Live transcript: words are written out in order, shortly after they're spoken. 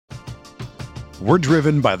We're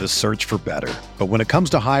driven by the search for better. But when it comes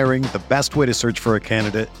to hiring, the best way to search for a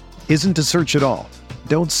candidate isn't to search at all.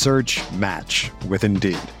 Don't search, match with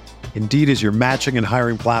Indeed. Indeed is your matching and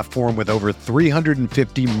hiring platform with over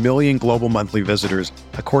 350 million global monthly visitors,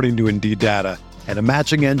 according to Indeed data, and a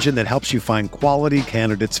matching engine that helps you find quality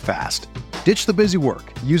candidates fast. Ditch the busy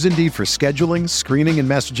work. Use Indeed for scheduling, screening, and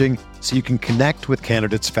messaging so you can connect with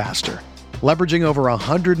candidates faster. Leveraging over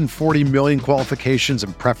 140 million qualifications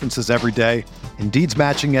and preferences every day, Indeed's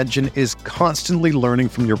matching engine is constantly learning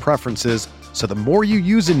from your preferences, so the more you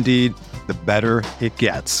use Indeed, the better it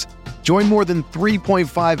gets. Join more than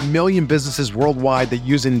 3.5 million businesses worldwide that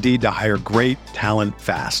use Indeed to hire great talent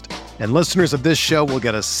fast. And listeners of this show will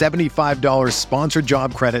get a $75 sponsored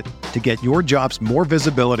job credit to get your jobs more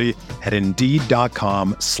visibility at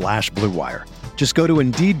Indeed.com/Blue Wire. Just go to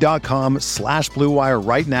Indeed.com/Blue Wire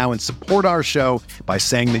right now and support our show by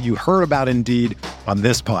saying that you heard about Indeed on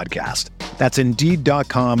this podcast. That's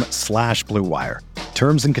Indeed.com/Blue Wire.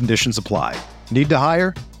 Terms and conditions apply. Need to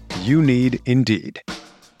hire? You need Indeed.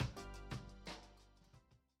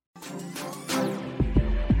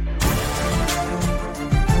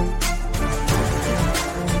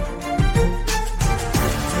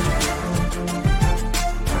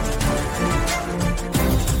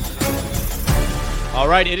 All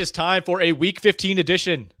right, it is time for a Week 15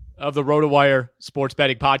 edition of the RotoWire Sports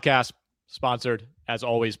Betting Podcast, sponsored, as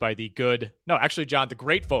always, by the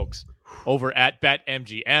great folks over at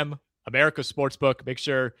BetMGM, America's Sportsbook. Make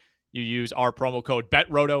sure you use our promo code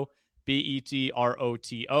BETROTO,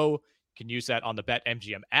 BETROTO. You can use that on the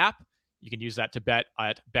BetMGM app. You can use that to bet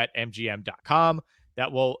at BetMGM.com.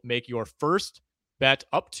 That will make your first bet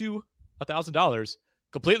up to $1,000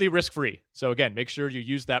 completely risk-free. So again, make sure you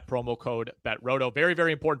use that promo code BETROTO. Very,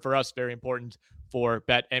 very important for us. Very important for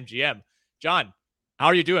BetMGM. John, how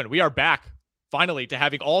are you doing? We are back finally to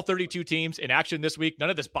having all 32 teams in action this week. None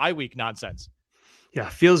of this bye week nonsense. Yeah,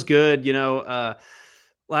 feels good.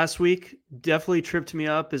 Last week definitely tripped me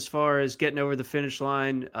up as far as getting over the finish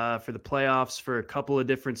line for the playoffs for a couple of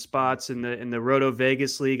different spots in the Roto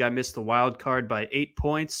Vegas League. I missed the wild card by 8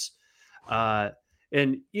 points.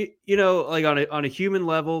 And like on a human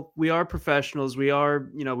level, we are professionals. We are,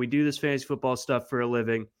 we do this fantasy football stuff for a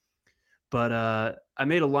living. But I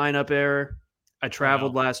made a lineup error. I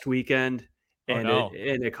traveled last weekend, and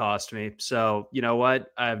it cost me. So you know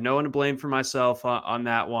what? I have no one to blame for myself on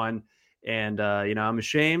that one. And I'm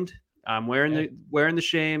ashamed. I'm wearing the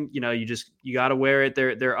shame. You got to wear it.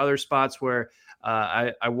 There are other spots where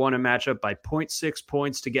I want to match up by 0.6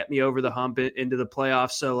 points to get me over the hump into the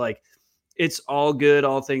playoffs. So like, it's all good,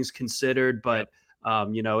 all things considered, but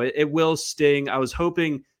it will sting. I was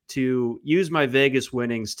hoping to use my Vegas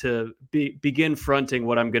winnings to begin fronting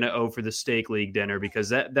what I'm going to owe for the steak league dinner, because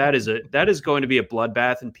that is going to be a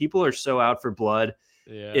bloodbath, and people are so out for blood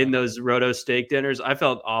in those Roto steak dinners. I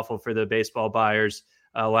felt awful for the baseball buyers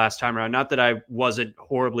last time around. Not that I wasn't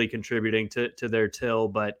horribly contributing to their till,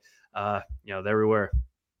 but there we were.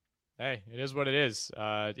 Hey, it is what it is.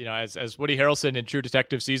 As Woody Harrelson in True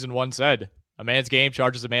Detective Season 1 said, a man's game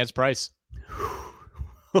charges a man's price.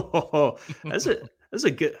 That's a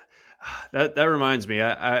good. That reminds me.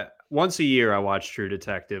 I once a year I watch True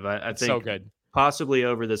Detective. I think so good. Possibly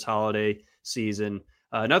over this holiday season.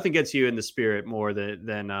 Nothing gets you in the spirit more than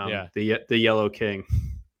the Yellow King.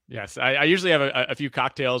 Yes, I usually have a few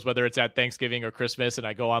cocktails, whether it's at Thanksgiving or Christmas, and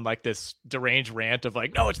I go on like this deranged rant of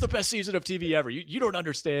like, no, it's the best season of TV ever. You don't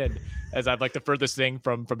understand, as I'm like the furthest thing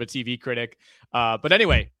from a TV critic. But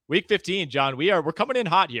anyway, Week 15, John, we're coming in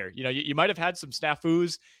hot here. You might have had some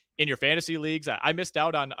snafus in your fantasy leagues. I missed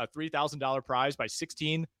out on a $3,000 prize by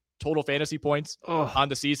 16 total fantasy points on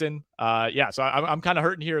the season. So I'm kind of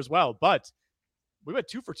hurting here as well. But we went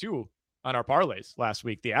 2 for 2 on our parlays last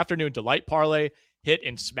week. The afternoon delight parlay hit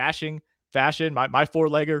in smashing fashion. My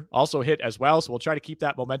four-legger also hit as well. So we'll try to keep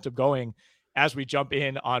that momentum going as we jump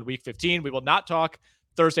in on Week 15. We will not talk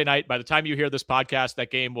Thursday night. By the time you hear this podcast,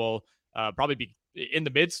 that game will probably be in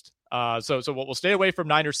the midst. So we'll stay away from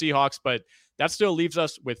Niners Seahawks, but that still leaves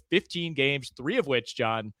us with 15 games, 3 of which,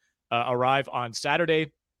 John, arrive on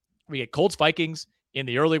Saturday. We get Colts Vikings in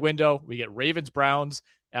the early window. We get Ravens Browns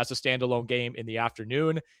as a standalone game in the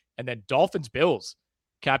afternoon, and then Dolphins Bills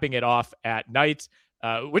capping it off at night.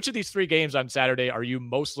 Which of these 3 games on Saturday are you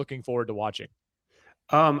most looking forward to watching?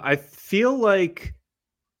 I feel like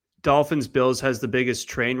Dolphins Bills has the biggest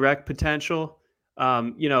train wreck potential.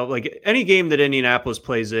 Like any game that Indianapolis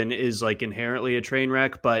plays in is like inherently a train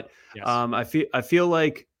wreck, but yes. I feel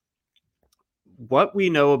like what we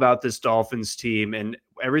know about this Dolphins team and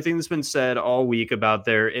everything that's been said all week about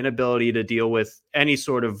their inability to deal with any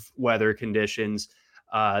sort of weather conditions,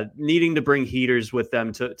 needing to bring heaters with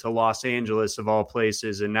them to Los Angeles of all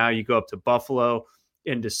places. And now you go up to Buffalo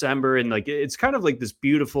in December. And like, it's kind of like this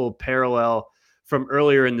beautiful parallel from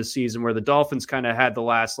earlier in the season where the Dolphins kind of had the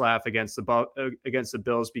last laugh against the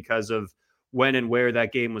Bills because of when and where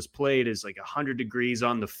that game was played. Is like 100 degrees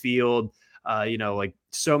on the field, like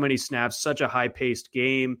so many snaps, such a high paced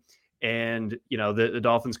game. And, the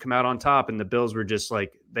Dolphins come out on top, and the Bills were just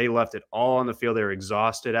like, they left it all on the field. They were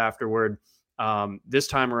exhausted afterward. This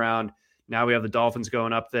time around, now we have the Dolphins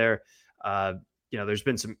going up there. There's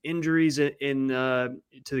been some injuries in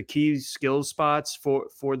to the key skill spots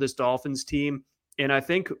for this Dolphins team. And I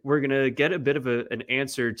think we're going to get a bit of an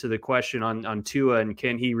answer to the question on Tua and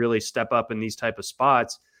can he really step up in these type of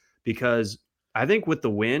spots? Because I think with the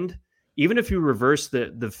wind, even if you reverse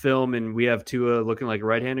the film and we have Tua looking like a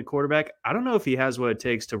right-handed quarterback, I don't know if he has what it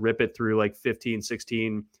takes to rip it through like 15,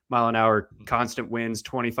 16 mile an hour constant winds,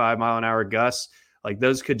 25 mile an hour gusts. Like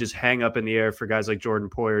those could just hang up in the air for guys like Jordan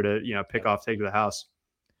Poyer to, pick off, take to the house.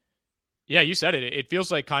 Yeah, you said it. It feels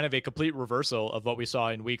like kind of a complete reversal of what we saw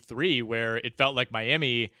in week 3, where it felt like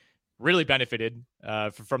Miami really benefited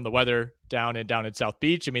from the weather down in South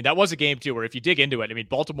Beach. I mean, that was a game too, where if you dig into it, I mean,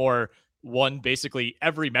 Baltimore won basically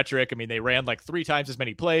every metric. I mean, they ran like 3 times as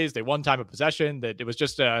many plays. They won time of possession. That it was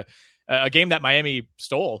just a game that Miami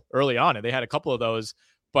stole early on, and they had a couple of those.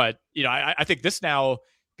 But, I think this now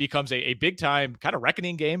becomes a big time kind of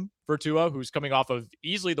reckoning game for Tua, who's coming off of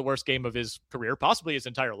easily the worst game of his career, possibly his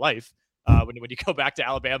entire life. When you go back to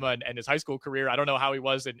Alabama and his high school career, I don't know how he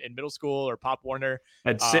was in middle school or Pop Warner.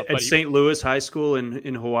 At St. Louis High School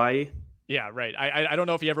in Hawaii. Yeah, right. I don't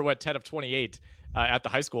know if he ever went 10 of 28 at the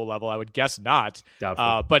high school level. I would guess not.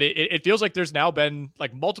 But it feels like there's now been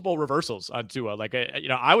like multiple reversals on Tua. Like,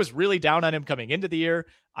 I was really down on him coming into the year.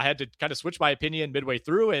 I had to kind of switch my opinion midway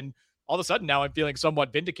through, and all of a sudden now I'm feeling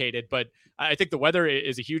somewhat vindicated. But I think the weather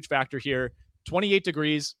is a huge factor here. 28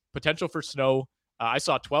 degrees, potential for snow. I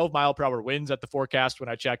saw 12 mile per hour winds at the forecast when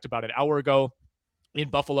I checked about an hour ago in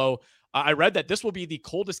Buffalo. I read that this will be the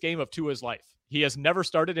coldest game of Tua's life. He has never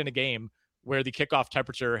started in a game where the kickoff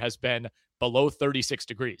temperature has been below 36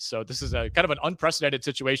 degrees. So this is a kind of an unprecedented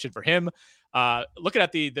situation for him. Looking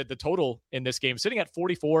at the total in this game, sitting at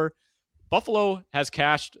 44, Buffalo has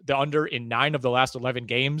cashed the under in 9 of the last 11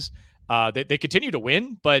 games. They continue to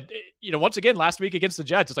win, but once again, last week against the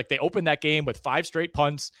Jets, it's like they opened that game with 5 straight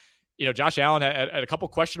punts. Josh Allen had a couple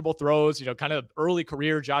questionable throws, kind of early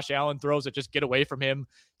career Josh Allen throws that just get away from him.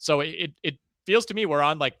 So it feels to me we're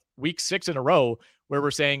on like week 6 in a row where we're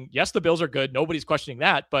saying, yes, the Bills are good. Nobody's questioning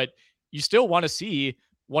that, but you still want to see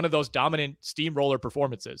one of those dominant steamroller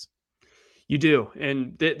performances. You do.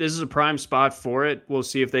 And this is a prime spot for it. We'll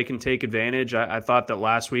see if they can take advantage. I thought that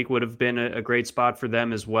last week would have been a great spot for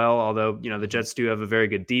them as well. Although, the Jets do have a very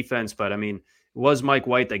good defense, but I mean, it was Mike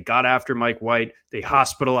White. They got after Mike White. They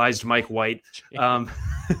hospitalized Mike White.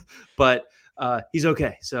 But he's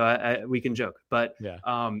okay. So we can joke. But, yeah.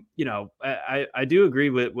 I do agree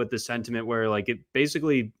with the sentiment where like it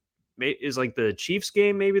basically is like the Chiefs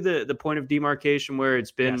game, maybe the point of demarcation where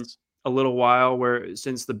it's been a little while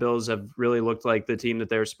since the Bills have really looked like the team that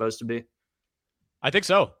they were supposed to be. I think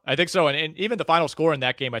so. And even the final score in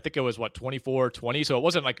that game, I think it was 24-20. So it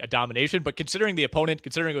wasn't like a domination, but considering the opponent,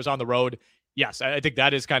 considering it was on the road, yes, I think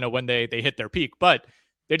that is kind of when they hit their peak, but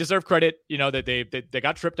they deserve credit, that they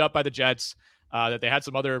got tripped up by the Jets, that they had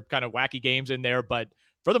some other kind of wacky games in there, but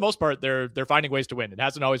for the most part, they're finding ways to win. It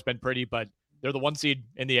hasn't always been pretty, but they're the 1 seed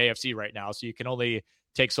in the AFC right now. So you can only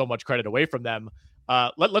take so much credit away from them.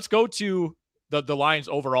 Let's go to the lines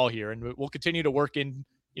overall here, and we'll continue to work in,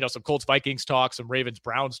 some Colts Vikings talk, some Ravens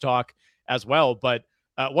Browns talk as well. But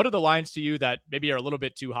what are the lines to you that maybe are a little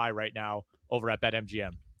bit too high right now over at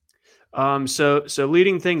BetMGM? So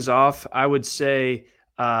leading things off, I would say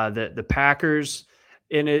that the Packers,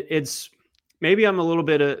 and it's maybe I'm a little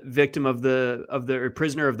bit a victim of the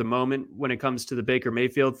prisoner of the moment when it comes to the Baker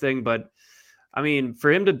Mayfield thing, but I mean, for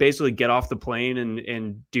him to basically get off the plane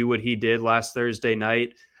and do what he did last Thursday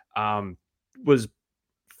night was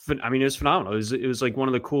phenomenal. It was like one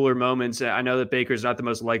of the cooler moments. I know that Baker's not the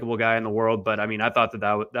most likable guy in the world, but I mean, I thought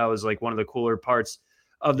that was like one of the cooler parts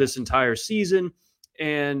of this entire season.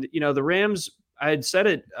 And, the Rams, I had said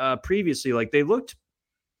it previously, like they looked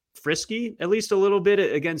frisky, at least a little bit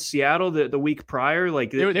against Seattle the week prior.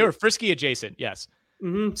 Like they were frisky adjacent. Yes.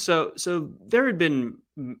 Mm-hmm. So there had been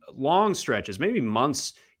long stretches, maybe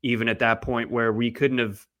months even at that point where we couldn't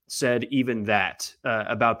have said even that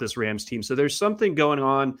about this Rams team. So there's something going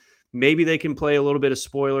on. Maybe they can play a little bit of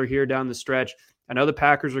spoiler here down the stretch. I know the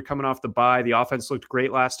Packers are coming off the bye. The offense looked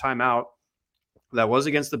great last time out. That was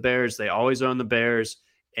against the Bears. They always own the Bears.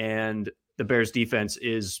 And the Bears defense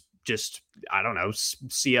is just, I don't know,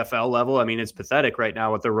 CFL level. I mean, it's pathetic right now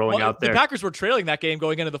what they're rolling out there. The Packers were trailing that game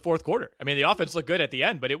going into the fourth quarter. I mean, the offense looked good at the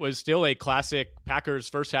end, but it was still a classic Packers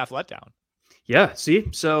first half letdown. Yeah, see?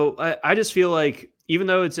 So I just feel like even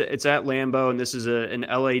though it's at Lambeau and this is an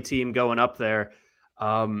LA team going up there,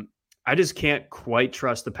 I just can't quite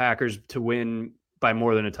trust the Packers to win by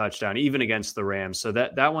more than a touchdown, even against the Rams. So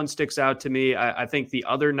that one sticks out to me. I think the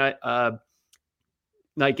other night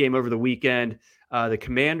game over the weekend, the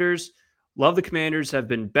Commanders, love the Commanders, have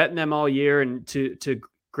been betting them all year and to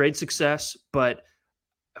great success, but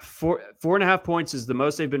 4.5 points is the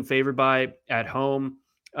most they've been favored by at home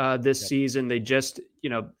this season. They just,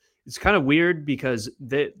 it's kind of weird because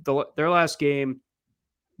their last game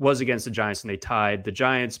was against the Giants and they tied. The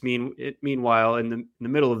Giants, meanwhile, in the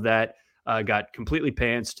middle of that, got completely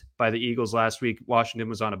pantsed by the Eagles last week. Washington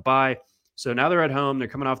was on a bye. So now they're at home. They're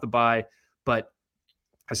coming off the bye, but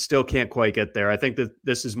I still can't quite get there. I think that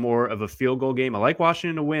this is more of a field goal game. I like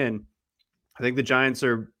Washington to win. I think the Giants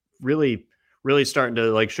are really, really starting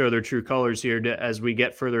to show their true colors here as we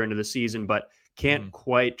get further into the season, but can't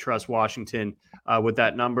quite trust Washington with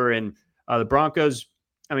that number. And the Broncos,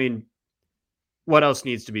 I mean, what else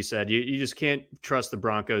needs to be said? You just can't trust the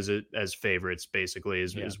Broncos as favorites, basically,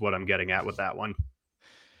 is what I'm getting at with that one.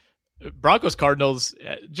 Broncos Cardinals,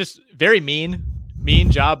 just very mean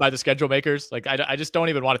job by the schedule makers. I just don't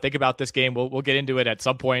even want to think about this game. We'll get into it at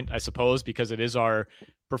some point, I suppose, because it is our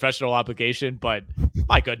professional obligation. But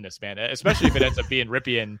my goodness, man, especially if it ends up being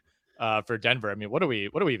Ripien for Denver. I mean, what are we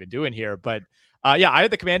even doing here? But I had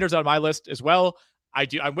the Commanders on my list as well.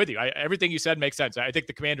 I'm with you. Everything you said makes sense. I think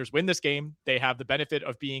the Commanders win this game. They have the benefit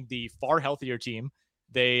of being the far healthier team.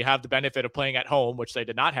 They have the benefit of playing at home, which they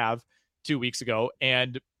did not have 2 weeks ago.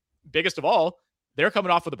 And biggest of all, they're coming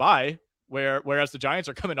off with a bye, whereas the Giants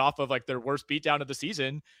are coming off of their worst beatdown of the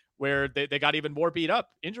season, where they got even more beat up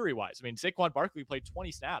injury-wise. I mean, Saquon Barkley played 20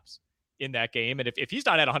 snaps in that game. And if he's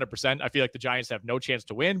not at 100%, I feel like the Giants have no chance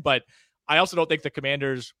to win. But I also don't think the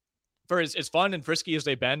Commanders, for as fun and frisky as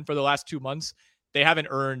they've been for the last 2 months, they haven't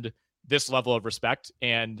earned this level of respect.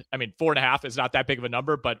 And I mean, 4.5 is not that big of a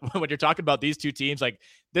number, but when you're talking about these two teams,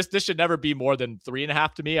 this should never be more than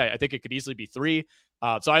 3.5 to me. I think it could easily be 3.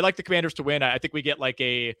 So I like the Commanders to win. I think we get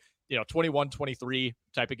a 21-23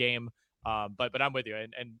 type of game. But I'm with you.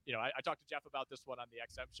 And I talked to Jeff about this one on the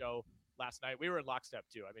XM show last night. We were in lockstep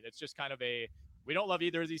too. I mean, it's just kind of we don't love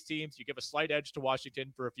either of these teams. You give a slight edge to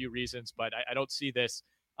Washington for a few reasons, but I don't see this,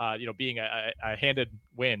 being a handed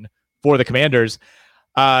win for the Commanders.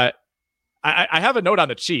 I have a note on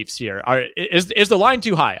the Chiefs here. Is the line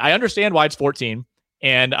too high? I understand why it's 14,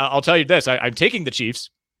 and I'll tell you this: I'm taking the Chiefs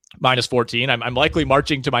minus 14. I'm likely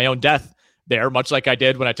marching to my own death there, much like I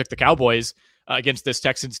did when I took the Cowboys against this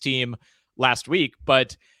Texans team last week.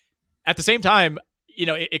 But at the same time,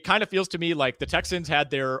 it kind of feels to me like the Texans had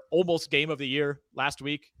their almost game of the year last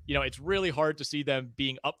week. It's really hard to see them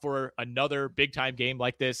being up for another big time game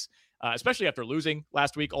like this. Especially after losing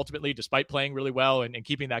last week, ultimately, despite playing really well and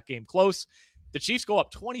keeping that game close. The Chiefs go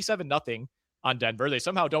up 27-0 on Denver. They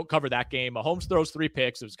somehow don't cover that game. Mahomes throws 3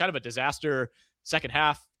 picks. It was kind of a disaster second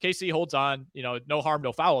half. KC holds on, no harm,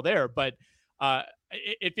 no foul there. But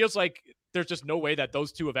it feels like there's just no way that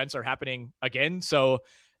those two events are happening again. So,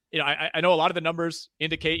 I know a lot of the numbers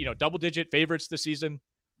indicate, double-digit favorites this season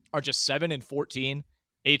are just 7 and 14.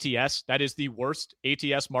 ATS. That is the worst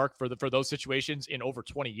ATS mark for those situations in over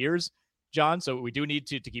 20 years, John. So we do need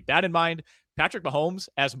to keep that in mind. Patrick Mahomes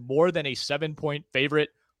as more than a 7-point favorite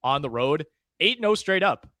on the road, 8-0 straight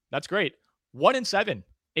up. That's great. 1-7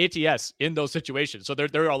 ATS in those situations. So there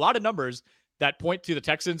are a lot of numbers that point to the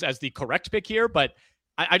Texans as the correct pick here, but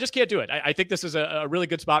I just can't do it. I think this is a really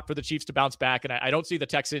good spot for the Chiefs to bounce back. And I don't see the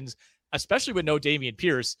Texans, especially with no Dameon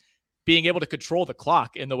Pierce, being able to control the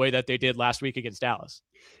clock in the way that they did last week against Dallas.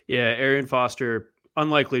 Yeah, Arian Foster,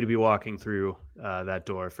 unlikely to be walking through that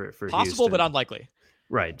door for possible, Houston. But unlikely.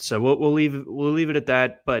 Right. So we'll leave it at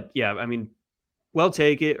that. But yeah, I mean,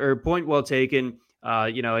 point well taken.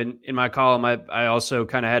 In my column, I also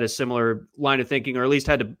kind of had a similar line of thinking, or at least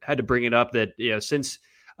had to bring it up that since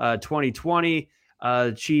 2020,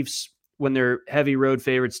 Chiefs, when they're heavy road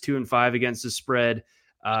favorites, 2-5 against the spread,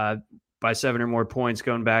 by 7 or more points,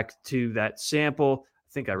 going back to that sample.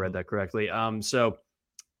 I think I read that correctly. So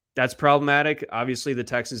that's problematic. Obviously, the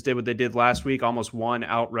Texans did what they did last week, almost won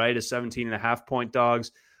outright as 17.5 point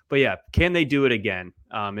dogs. But yeah, can they do it again?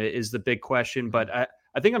 Is the big question. But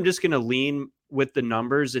I think I'm just going to lean with the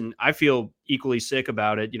numbers, and I feel equally sick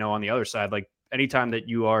about it. On the other side, anytime that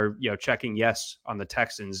you are, checking yes on the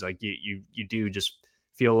Texans, you do just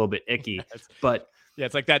feel a little bit icky. But yeah,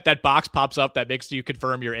 it's like that box pops up that makes you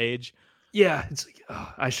confirm your age. Yeah, it's like,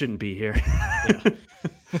 oh, I shouldn't be here. Yeah.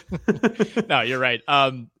 No, you're right.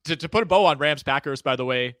 To put a bow on Rams Packers, by the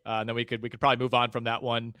way, and then we could probably move on from that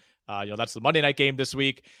one. That's the Monday night game this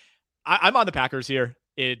week. I'm on the Packers here.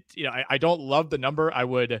 I don't love the number. I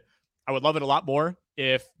would love it a lot more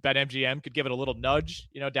if BetMGM could give it a little nudge,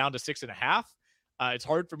 down to 6.5. It's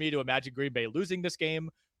hard for me to imagine Green Bay losing this game,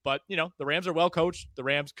 but the Rams are well coached. The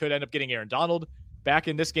Rams could end up getting Aaron Donald back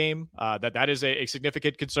in this game. That is a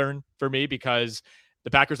significant concern for me because the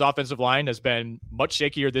Packers offensive line has been much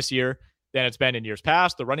shakier this year than it's been in years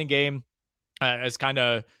past. The running game has kind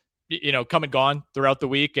of, come and gone throughout the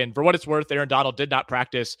week. And for what it's worth, Aaron Donald did not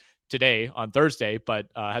practice today on Thursday, but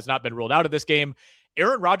has not been ruled out of this game.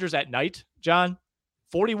 Aaron Rodgers at night, John,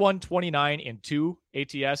 41-29-2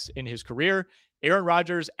 ATS in his career. Aaron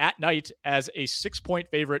Rodgers at night as a 6-point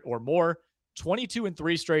favorite or more,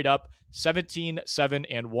 22-3 straight up,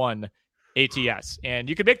 17-7-1 ATS. And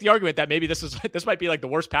you could make the argument that maybe this might be like the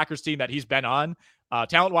worst Packers team that he's been on.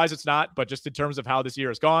 Talent wise, it's not, but just in terms of how this year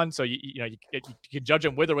has gone. So you can judge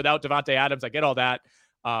him with or without Devontae Adams. I get all that.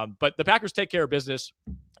 But the Packers take care of business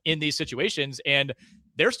in these situations, and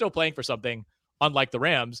they're still playing for something, unlike the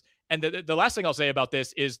Rams. And the last thing I'll say about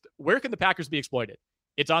this is, where can the Packers be exploited?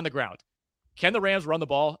 It's on the ground. Can the Rams run the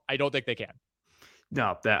ball? I don't think they can.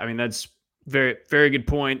 No, that's very, very good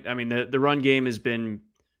point. I mean, the run game has been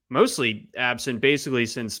mostly absent basically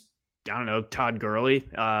since, I don't know, Todd Gurley.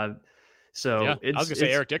 So yeah, I was gonna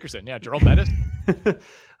say Eric Dickerson. Yeah. Jerome Bettis.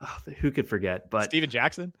 Who could forget? But Steven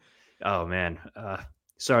Jackson. Oh man.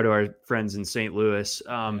 Sorry to our friends in St. Louis.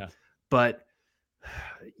 But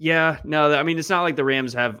yeah, no, I mean, it's not like the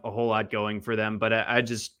Rams have a whole lot going for them, but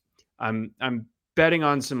I'm betting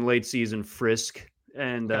on some late season frisk,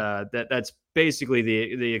 and that's basically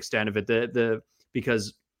the extent of it.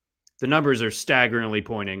 Because the numbers are staggeringly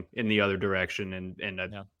pointing in the other direction, and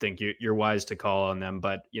I think you're wise to call on them.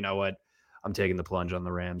 But you know what? I'm taking the plunge on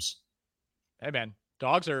the Rams. Hey man,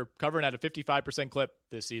 dogs are covering at a 55% clip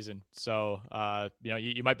this season, so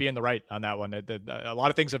you might be in the right on that one. A lot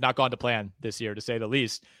of things have not gone to plan this year, to say the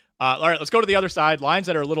least. All right, let's go to the other side. Lines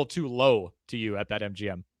that are a little too low to you at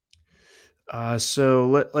BetMGM.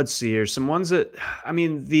 So let's see here. Some ones that, I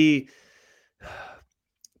mean,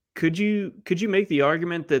 could you make the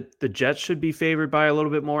argument that the Jets should be favored by a little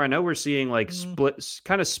bit more? I know we're seeing like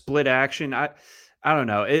split action. I don't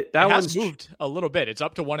know. It has moved a little bit. It's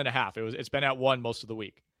up to 1.5. It's been at 1 most of the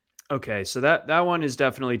week. Okay, so that one is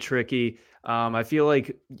definitely tricky. I feel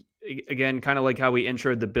like, again, kind of like how we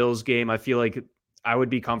introed the Bills game, I feel like I would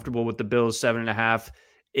be comfortable with the Bills 7.5,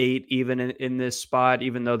 8 even in this spot,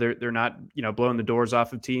 even though they're not blowing the doors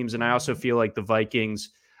off of teams. And I also feel like the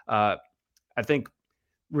Vikings, I think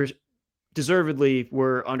deservedly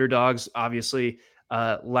were underdogs, obviously,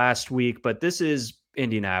 last week, but this is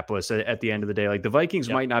Indianapolis at the end of the day. Like, the Vikings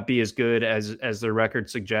might not be as good as their record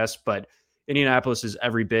suggests, but Indianapolis is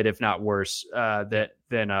every bit, if not worse, than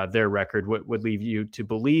their record would leave you to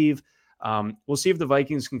believe. We'll see if the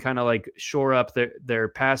Vikings can kind of like shore up their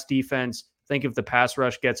pass defense. I think if the pass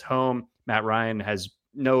rush gets home, Matt Ryan has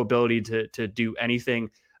no ability to do anything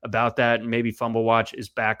about that. And maybe Fumble Watch is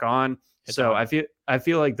back on. I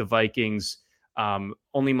feel like the Vikings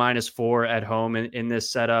only -4 at home in this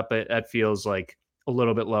setup. That feels like a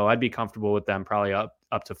little bit low. I'd be comfortable with them probably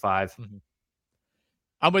up to 5. Mm-hmm.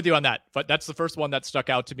 I'm with you on that, but that's the first one that stuck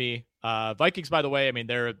out to me. Vikings, by the way, I mean,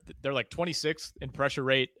 they're like 26th in pressure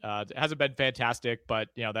rate. It hasn't been fantastic, but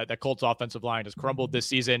that Colts offensive line has crumbled this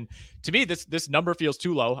season. To me, this number feels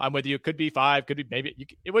too low. I'm with you. It could be 5, could be maybe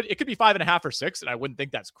it could be 5.5 or 6, and I wouldn't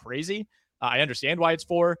think that's crazy. I understand why it's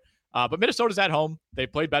 4, but Minnesota's at home. They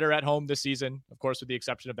played better at home this season, of course, with the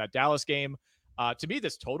exception of that Dallas game. To me,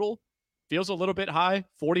 this total feels a little bit high,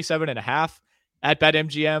 47.5 at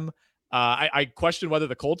BetMGM. I question whether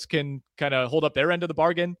the Colts can kind of hold up their end of the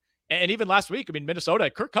bargain. And even last week, I mean, Minnesota,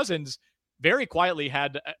 Kirk Cousins very quietly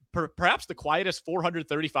had perhaps the quietest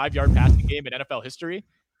 435-yard passing game in NFL history.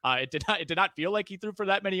 It did not feel like he threw for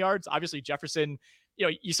that many yards. Obviously, Jefferson,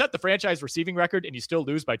 you set the franchise receiving record and you still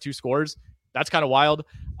lose by 2 scores. That's kind of wild.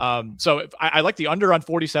 So I like the under on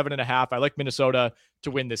 47.5. I like Minnesota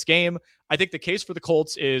to win this game. I think the case for the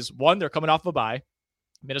Colts is, 1, they're coming off of a bye.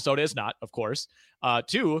 Minnesota is not, of course.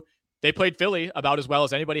 2, they played Philly about as well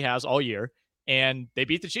as anybody has all year, and they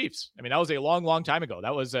beat the Chiefs. I mean, that was a long, long time ago.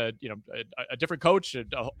 That was a different coach.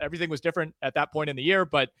 Everything was different at that point in the year,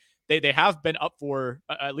 but they have been up for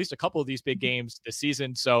at least a couple of these big games this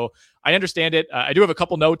season. So I understand it. I do have a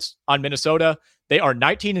couple notes on Minnesota. They are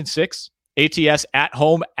 19-6 ATS at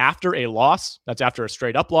home after a loss. That's after a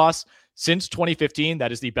straight up loss. Since 2015,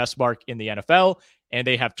 that is the best mark in the NFL. And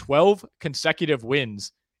they have 12 consecutive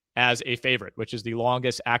wins as a favorite, which is the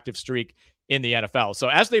longest active streak in the NFL. So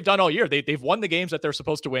as they've done all year, they've won the games that they're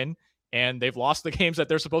supposed to win, and they've lost the games that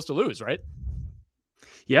they're supposed to lose, right?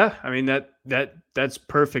 Yeah, I mean that's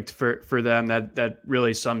perfect for them. That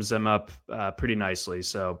really sums them up pretty nicely.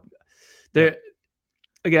 So they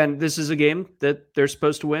again, this is a game that they're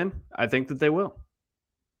supposed to win. I think that they will.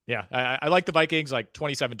 Yeah, I like the Vikings, like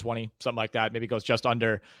 27-20, something like that. Maybe goes just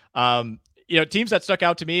under. Teams that stuck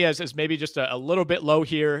out to me as maybe just a little bit low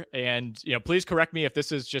here. And, please correct me if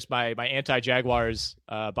this is just my anti-Jaguars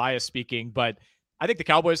bias speaking, but I think the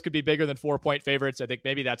Cowboys could be bigger than 4-point favorites. I think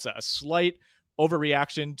maybe that's a slight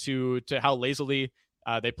overreaction to how lazily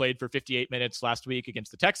they played for 58 minutes last week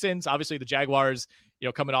against the Texans. Obviously, the Jaguars,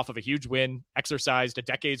 coming off of a huge win, exercised a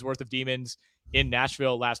decade's worth of demons in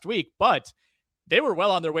Nashville last week, but they were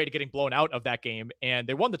well on their way to getting blown out of that game, and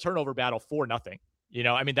they won the turnover battle 4-0.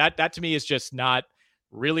 That to me is just not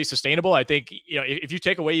really sustainable. I think, if you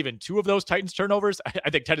take away even 2 of those Titans turnovers, I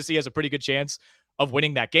think Tennessee has a pretty good chance of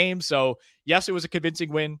winning that game. So yes, it was a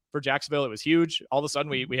convincing win for Jacksonville. It was huge. All of a sudden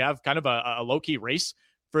we have kind of a low-key race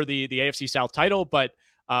for the AFC South title, but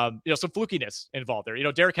some flukiness involved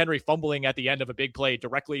there. Derrick Henry fumbling at the end of a big play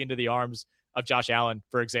directly into the arms of Josh Allen,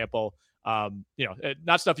 for example.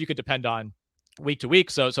 Not stuff you could depend on week to week.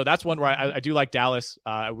 So that's one where I do like Dallas.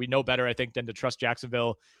 We know better, I think, than to trust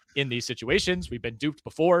Jacksonville in these situations. We've been duped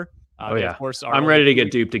before. Of course, I'm ready to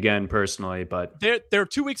get duped again personally, but they're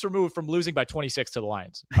 2 weeks removed from losing by 26 to the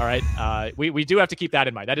Lions. All right. We do have to keep that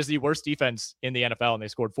in mind. That is the worst defense in the NFL, and they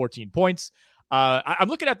scored 14 points. I'm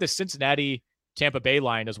looking at this Cincinnati Tampa Bay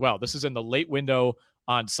line as well. This is in the late window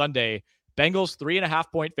on Sunday. Bengals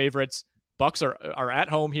 3.5-point favorites. Bucks are at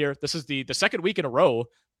home here. This is the second week in a row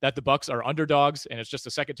that the Bucks are underdogs, and it's just the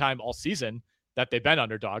second time all season that they've been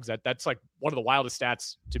underdogs. That's like one of the wildest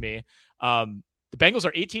stats to me. The Bengals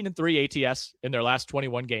are 18-3 ATS in their last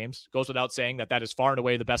 21 games. Goes without saying that is far and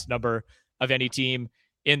away the best number of any team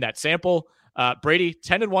in that sample. Brady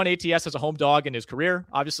 10-1 ATS as a home dog in his career.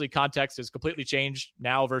 Obviously, context has completely changed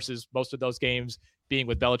now versus most of those games being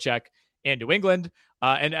with Belichick and New England.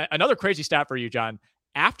 And another crazy stat for you, John.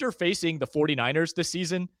 After facing the 49ers this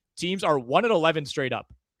season, teams are 1-11 straight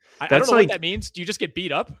up. I don't know what that means. Do you just get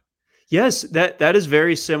beat up? Yes, that is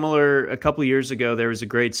very similar. A couple of years ago, there was a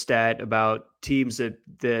great stat about teams that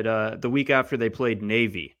the week after they played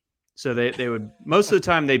Navy. So they would, most of the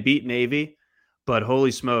time they beat Navy, but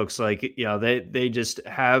holy smokes, they just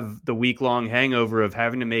have the week-long hangover of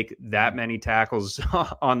having to make that many tackles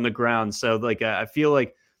on the ground. So I feel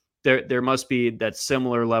like there must be that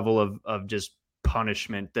similar level of just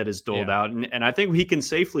punishment that is doled out. And I think we can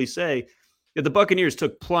safely say that the Buccaneers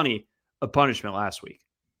took plenty of punishment last week.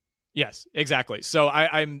 Yes, exactly. So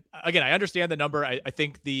I understand the number. I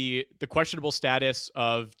think the questionable status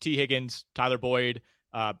of T. Higgins, Tyler Boyd,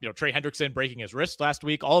 Trey Hendrickson breaking his wrist last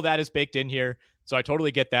week, all of that is baked in here. So I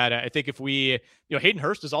totally get that. I think if Hayden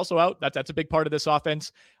Hurst is also out, that's a big part of this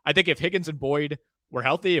offense. I think if Higgins and Boyd were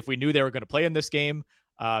healthy, if we knew they were going to play in this game,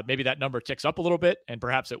 maybe that number ticks up a little bit, and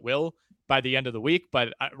perhaps it will by the end of the week.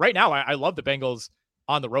 But right now, I love the Bengals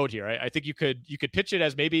on the road here. I think you could pitch it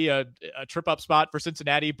as maybe a trip up spot for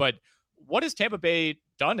Cincinnati, but what has Tampa Bay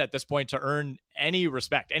done at this point to earn any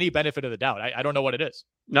respect, any benefit of the doubt? I don't know what it is.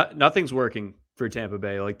 Nothing's working for Tampa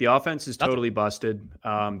Bay. Like the offense is totally busted.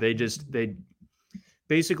 They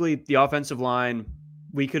basically, the offensive line,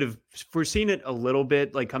 we could have foreseen it a little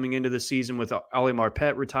bit, like coming into the season with Ollie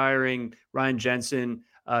Marpet retiring, Ryan Jensen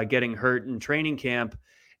getting hurt in training camp.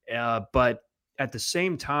 But at the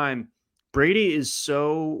same time, Brady is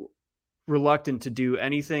so reluctant to do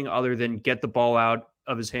anything other than get the ball out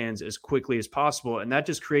of his hands as quickly as possible. And that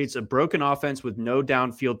just creates a broken offense with no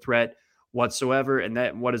downfield threat whatsoever.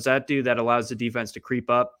 And what does that do? That allows the defense to creep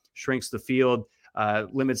up, shrinks the field,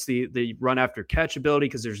 limits the run after catch ability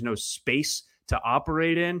because there's no space to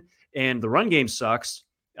operate in. And the run game sucks,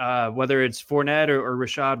 whether it's Fournette or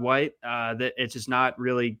Rashad White, that it's just not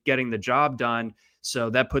really getting the job done.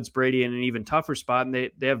 So that puts Brady in an even tougher spot. And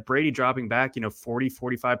they have Brady dropping back, 40,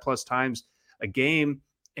 45 plus times a game.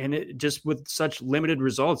 And it just with such limited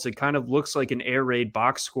results, it kind of looks like an air raid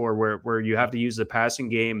box score where you have to use the passing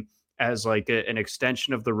game as like an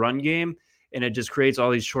extension of the run game. And it just creates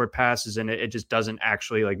all these short passes, and it just doesn't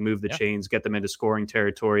actually like move the chains, get them into scoring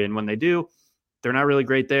territory. And when they do, they're not really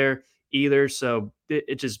great there either. So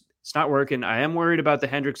it's not working. I am worried about the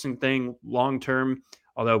Hendrickson thing long-term,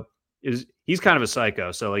 although he's kind of a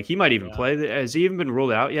psycho. So like he might even play. Has he even been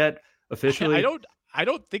ruled out yet officially? I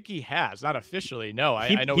don't think he has, not officially. No,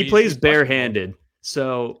 I know he plays barehanded.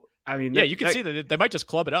 So, I mean, you can see that they might just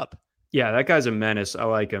club it up. Yeah, that guy's a menace. I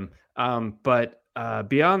like him. But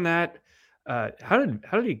beyond that, How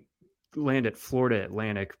did he land at Florida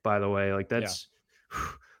Atlantic, by the way? Like Yeah. that's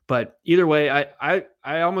but either way,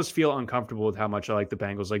 I almost feel uncomfortable with how much I like the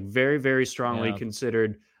Bengals. Like very, very strongly Yeah.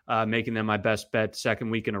 considered making them my best bet second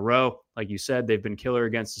week in a row. Like you said, they've been killer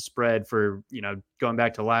against the spread for, going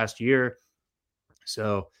back to last year.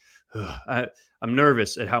 So I'm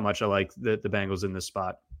nervous at how much I like the Bengals in this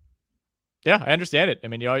spot. Yeah, I understand it. I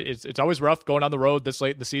mean, it's always rough going on the road this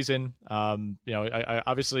late in the season. I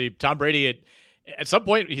obviously Tom Brady at some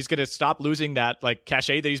point he's going to stop losing that like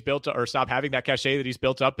cachet that he's built, or stop having that cachet that he's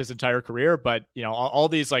built up his entire career. But all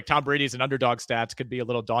these like Tom Brady's and underdog stats could be a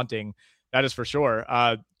little daunting. That is for sure.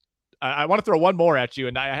 I want to throw one more at you,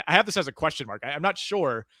 and I have this as a question mark. I'm not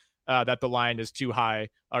sure that the line is too high,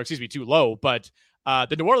 or excuse me, too low. But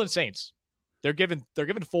the New Orleans Saints, they're given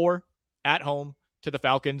 4 at home to the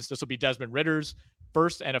Falcons. This will be Desmond Ritter's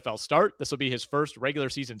first NFL start. This will be his first regular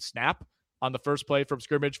season snap on the first play from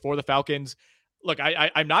scrimmage for the Falcons. Look,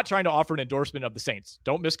 I'm not trying to offer an endorsement of the Saints.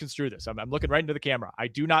 Don't misconstrue this. I'm looking right into the camera. I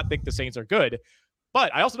do not think the Saints are good,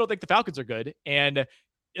 but I also don't think the Falcons are good. And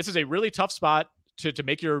this is a really tough spot to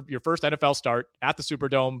make your first NFL start at the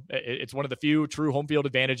Superdome. It's one of the few true home field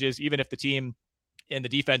advantages, even if the team and the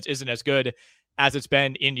defense isn't as good as it's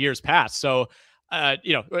been in years past. So, where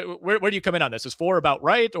do you come in on this? Is 4 about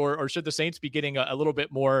right, or should the Saints be getting a little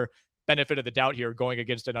bit more benefit of the doubt here going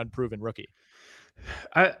against an unproven rookie?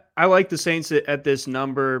 I like the Saints at this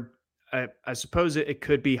number. I suppose it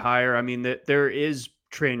could be higher. I mean, there is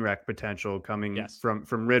train wreck potential coming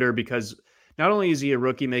from Ritter, because not only is he a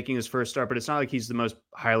rookie making his first start, but it's not like he's the most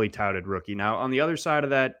highly touted rookie. Now, on the other side of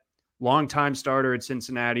that, longtime starter at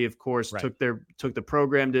Cincinnati, of course, Right. took the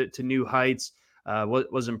program to new heights.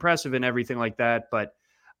 Was impressive and everything like that, but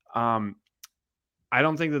I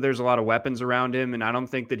don't think that there's a lot of weapons around him, and I don't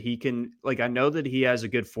think that he can. Like, I know that he has a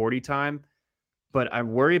good 40 time, but I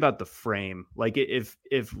worry about the frame. Like, if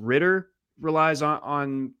Ritter relies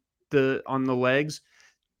on the legs,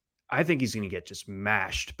 I think he's going to get just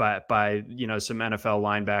mashed by some NFL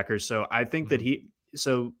linebackers. So I think that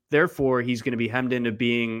therefore he's going to be hemmed into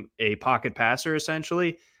being a pocket passer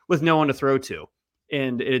essentially, with no one to throw to.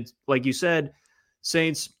 And it's like you said,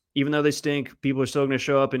 Saints, even though they stink, people are still going to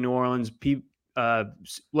show up in New Orleans.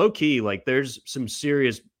 Low key, like there's some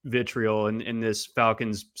serious vitriol in this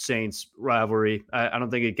Falcons Saints rivalry. I don't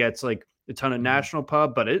think it gets like a ton of national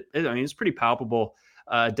pub, but it's pretty palpable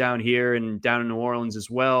down here and down in New Orleans as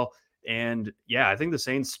well. And yeah, I think the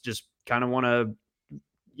Saints just kind of want to,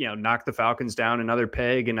 knock the Falcons down another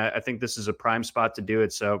peg. And I think this is a prime spot to do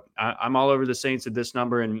it. So I'm all over the Saints at this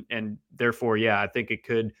number. And therefore, yeah, I think it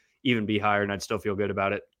could even be higher, and I'd still feel good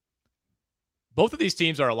about it. Both of these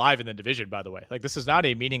teams are alive in the division, by the way. Like, this is not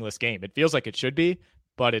a meaningless game. It feels like it should be,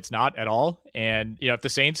 but it's not at all. And, if the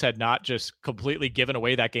Saints had not just completely given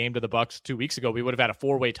away that game to the Bucs 2 weeks ago, we would have had a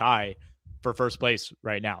 4-way tie for first place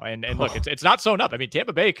right now. And look, it's not sewn up. I mean,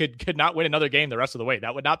 Tampa Bay could not win another game the rest of the way.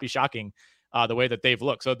 That would not be shocking the way that they've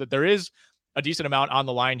looked. So that there is a decent amount on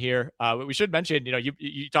the line here. We should mention,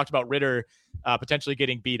 you talked about Ritter potentially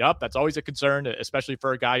getting beat up. That's always a concern, especially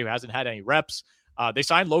for a guy who hasn't had any reps. They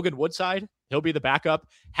signed Logan Woodside. He'll be the backup.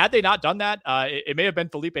 Had they not done that, it may have been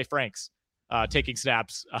Felipe Franks taking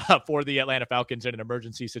snaps for the Atlanta Falcons in an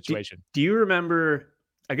emergency situation. Do you remember,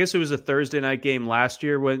 I guess it was a Thursday night game last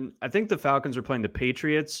year when I think the Falcons were playing the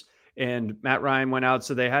Patriots and Matt Ryan went out.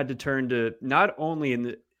 So they had to turn to not only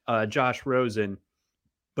in Josh Rosen,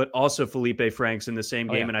 but also Felipe Franks in the same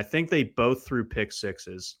game. Yeah. And I think they both threw pick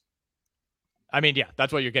sixes. I mean, yeah,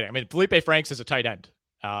 that's what you're getting. I mean, Felipe Franks is a tight end.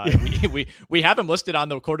 We have him listed on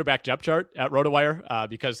the quarterback depth chart at RotoWire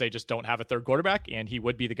because they just don't have a third quarterback, and he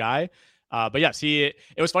would be the guy. But yes, it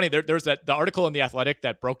was funny. There's the article in The Athletic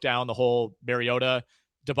that broke down the whole Mariota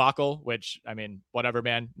debacle, which, I mean, whatever,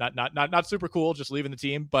 man, not super cool, just leaving the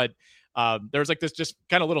team. But there's like this just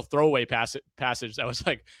kind of little throwaway passage that was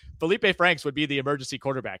like, Felipe Franks would be the emergency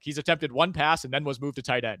quarterback. He's attempted one pass and then was moved to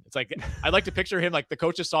tight end. It's like, I like to picture him like the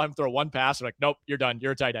coaches saw him throw one pass. They're like, nope, you're done.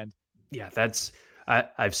 You're a tight end. Yeah,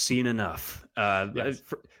 I've seen enough. Yes.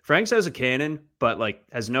 Franks has a cannon, but like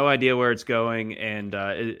has no idea where it's going, and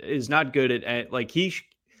is not good at like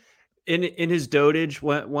in his dotage.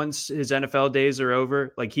 Once his NFL days are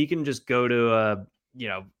over, like he can just go to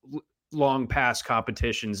long pass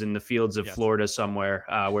competitions in the fields of Florida somewhere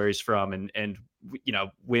where he's from, and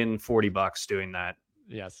win $40 doing that.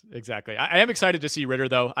 Yes, exactly. I am excited to see Ritter,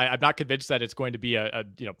 though. I'm not convinced that it's going to be a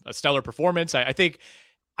stellar performance. I think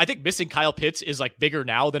missing Kyle Pitts is like bigger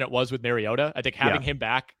now than it was with Mariota. I think having him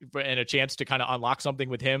back and a chance to kind of unlock something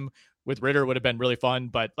with him with Ritter would have been really fun.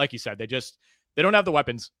 But like you said, they don't have the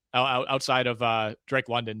weapons outside of Drake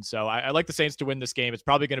London. So I like the Saints to win this game. It's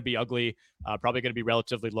probably going to be ugly, probably going to be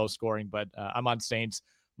relatively low scoring, but I'm on Saints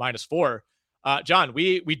 -4. John,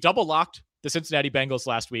 we double locked the Cincinnati Bengals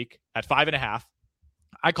last week at 5.5.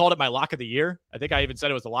 I called it my lock of the year. I think I even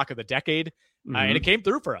said it was the lock of the decade. And it came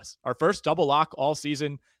through for us. Our first double lock all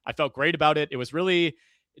season. I felt great about it. It was really,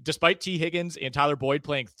 despite T. Higgins and Tyler Boyd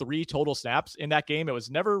playing 3 total snaps in that game, it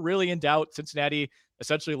was never really in doubt. Cincinnati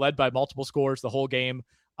essentially led by multiple scores the whole game.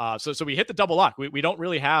 So we hit the double lock. We don't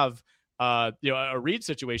really have a read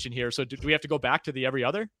situation here. So do we have to go back to the every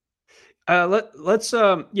other? Let's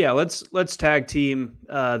tag team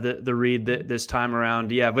the read this time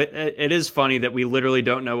around. Yeah, but it is funny that we literally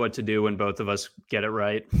don't know what to do when both of us get it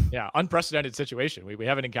right. Yeah, unprecedented situation. We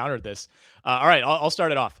haven't encountered this. All right, I'll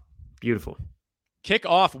start it off. Beautiful. Kick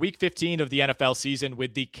off week 15 of the NFL season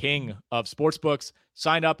with the king of sportsbooks.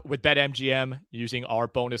 Sign up with BetMGM using our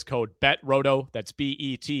bonus code BETROTO. That's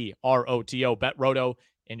BETROTO, BETROTO.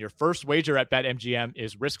 And your first wager at BetMGM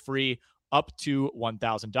is risk-free up to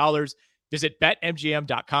 $1,000. Visit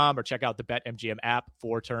BetMGM.com or check out the BetMGM app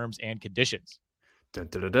for terms and conditions.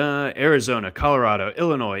 Arizona, Colorado,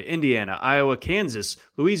 Illinois, Indiana, Iowa, Kansas,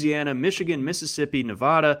 Louisiana, Michigan, Mississippi,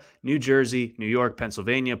 Nevada, New Jersey, New York,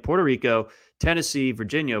 Pennsylvania, Puerto Rico, Tennessee,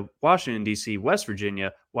 Virginia, Washington, D.C., West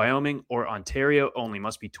Virginia, Wyoming, or Ontario only.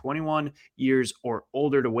 Must be 21 years or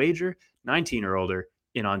older to wager, 19 or older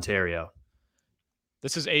in Ontario.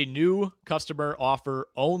 This is a new customer offer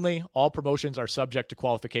only. All promotions are subject to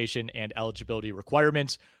qualification and eligibility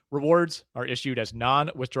requirements. Rewards are issued as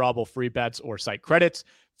non-withdrawable free bets or site credits.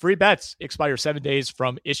 Free bets expire 7 days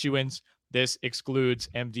from issuance. This excludes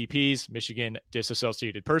MDPs, Michigan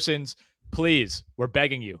disassociated persons. Please, we're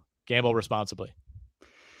begging you, gamble responsibly.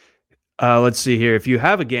 Let's see here. If you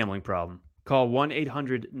have a gambling problem, call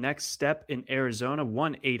 1-800-NEXT-STEP in Arizona,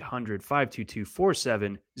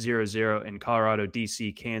 1-800-522-4700 in Colorado,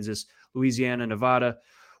 D.C., Kansas, Louisiana, Nevada,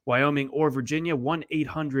 Wyoming, or Virginia,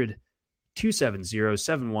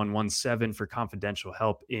 1-800-270-7117 for confidential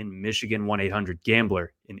help in Michigan,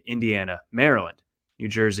 1-800-GAMBLER in Indiana, Maryland, New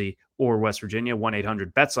Jersey, or West Virginia,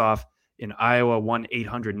 1-800-BETS-OFF in Iowa,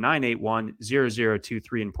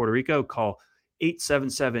 1-800-981-0023 in Puerto Rico. Call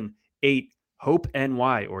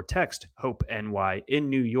 877-8-HOPE-NY or text HOPE-NY in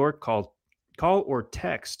New York. Call or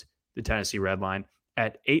text the Tennessee Red Line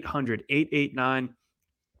at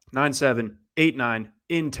 800-889-9789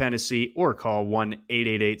 in Tennessee, or call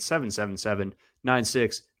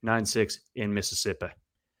 1-888-777-9696 in Mississippi.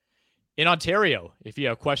 In Ontario, if you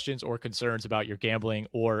have questions or concerns about your gambling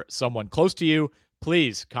or someone close to you,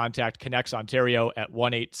 please contact Connects Ontario at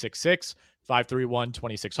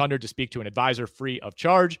 1-866-531-2600 to speak to an advisor free of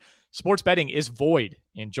charge. Sports betting is void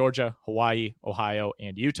in Georgia, Hawaii, Ohio,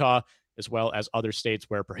 and Utah, as well as other states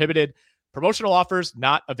where prohibited. Promotional offers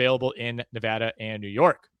not available in Nevada and New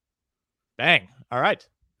York. Bang. All right.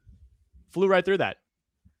 Flew right through that.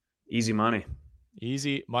 Easy money.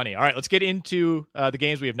 Easy money. All right, let's get into the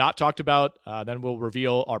games we have not talked about. Then we'll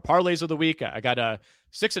reveal our parlays of the week. I got a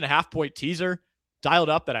 6.5-point teaser dialed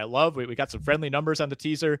up that I love. We got some friendly numbers on the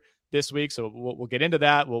teaser this week, so we'll get into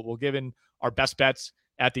that. We'll give in our best bets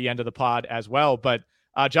at the end of the pod as well. But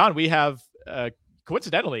John, we have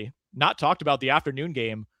coincidentally not talked about the afternoon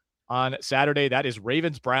game on Saturday. That is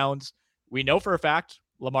Ravens-Browns. We know for a fact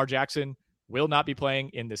Lamar Jackson will not be playing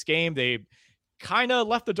in this game. They kind of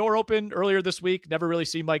left the door open earlier this week. Never really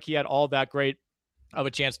seemed like he had all that great of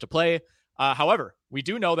a chance to play. However, we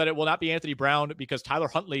do know that it will not be Anthony Brown because Tyler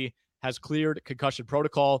Huntley has cleared concussion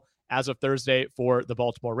protocol as of Thursday for the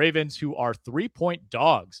Baltimore Ravens, who are 3-point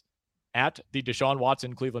dogs at the Deshaun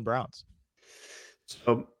Watson Cleveland Browns.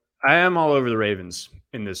 So I am all over the Ravens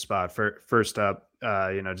in this spot. First up,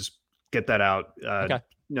 just get that out. Okay.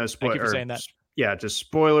 No Thank you for saying that. Yeah, just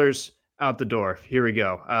spoilers out the door. Here we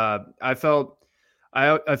go. I felt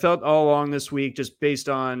all along this week, just based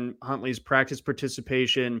on Huntley's practice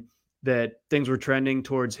participation, that things were trending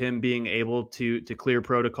towards him being able to clear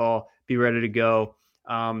protocol, be ready to go.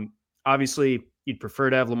 Obviously, you'd prefer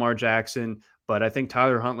to have Lamar Jackson, but I think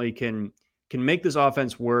Tyler Huntley can make this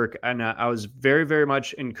offense work. And I was very, very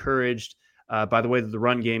much encouraged by the way that the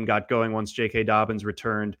run game got going once J.K. Dobbins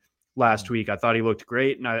returned last week. I thought he looked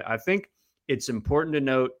great. And I think it's important to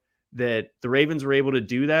note that the Ravens were able to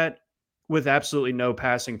do that with absolutely no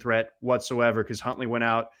passing threat whatsoever, because Huntley went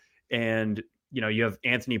out and, you have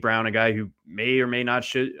Anthony Brown, a guy who may or may not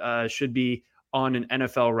should be on an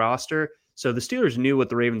NFL roster. So the Steelers knew what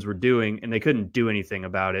the Ravens were doing, and they couldn't do anything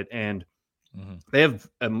about it. And they have,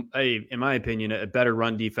 in my opinion, a better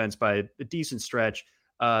run defense by a decent stretch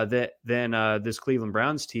than this Cleveland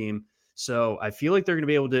Browns team. So I feel like they're going to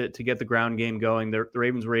be able to get the ground game going. The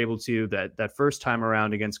Ravens were able to that first time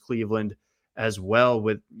around against Cleveland as well,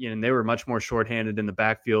 with, and they were much more shorthanded in the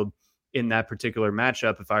backfield in that particular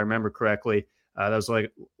matchup, if I remember correctly. That was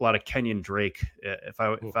like a lot of Kenyon Drake, if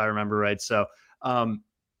I remember right. So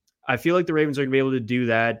I feel like the Ravens are going to be able to do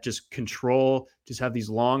that, just control, just have these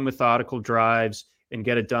long methodical drives and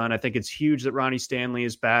get it done. I think it's huge that Ronnie Stanley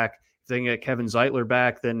is back. If they can get Kevin Zeitler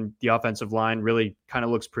back, then the offensive line really kind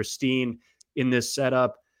of looks pristine in this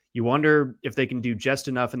setup. You wonder if they can do just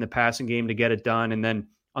enough in the passing game to get it done. And then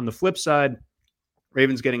on the flip side,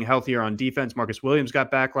 Ravens getting healthier on defense. Marcus Williams got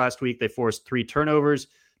back last week. They forced 3 turnovers.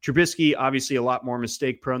 Trubisky, obviously a lot more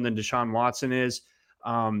mistake prone than Deshaun Watson is.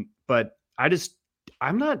 But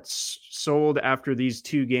I'm not sold after these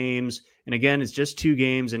 2 games. And again, it's just 2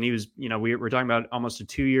 games. And he was, we're talking about almost a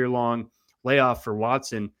 2-year-long layoff for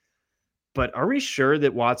Watson. But are we sure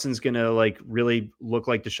that Watson's going to really look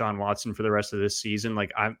like Deshaun Watson for the rest of this season?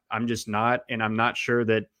 I'm just not. And I'm not sure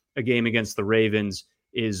that a game against the Ravens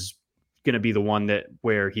is going to be the one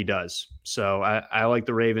where he does. So I like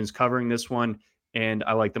the Ravens covering this one, and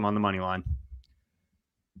I like them on the money line.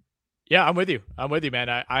 Yeah, I'm with you, man.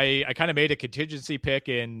 I kind of made a contingency pick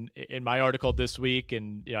in my article this week.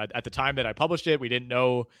 And, at the time that I published it, we didn't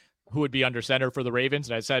know who would be under center for the Ravens.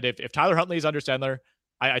 And I said, if Tyler Huntley is under center,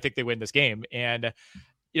 I think they win this game. And,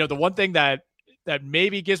 the one thing that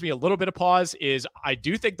maybe gives me a little bit of pause is I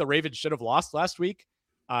do think the Ravens should have lost last week.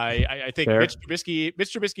 I think Mitch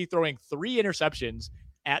Trubisky throwing 3 interceptions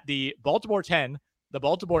at the Baltimore 10, the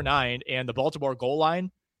Baltimore 9, and the Baltimore goal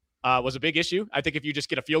line was a big issue. I think if you just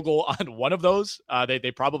get a field goal on one of those,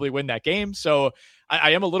 they probably win that game. So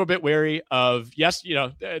I am a little bit wary of, yes,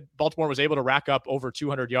 Baltimore was able to rack up over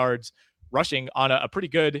 200 yards rushing on a pretty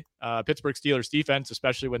good Pittsburgh Steelers defense,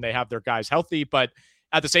 especially when they have their guys healthy. But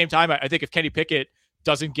at the same time, I think if Kenny Pickett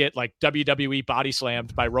doesn't get WWE body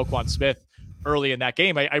slammed by Roquan Smith early in that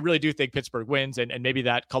game, I really do think Pittsburgh wins, and maybe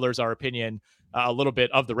that colors our opinion a little bit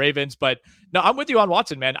of the Ravens. But no, I'm with you on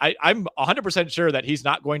Watson, man. I'm 100% sure that he's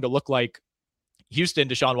not going to look like Houston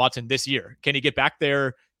Deshaun Watson this year. Can he get back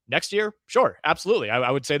there next year? Sure, absolutely. I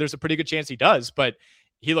would say there's a pretty good chance he does, but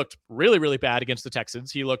he looked really, really bad against the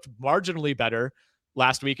Texans. He looked marginally better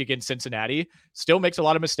last week against Cincinnati, still makes a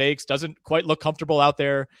lot of mistakes, doesn't quite look comfortable out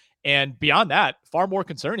there. And beyond that, far more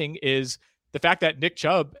concerning is the fact that Nick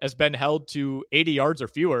Chubb has been held to 80 yards or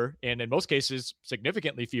fewer, and in most cases,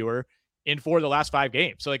 significantly fewer in 4 of the last 5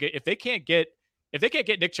 games. So if they can't get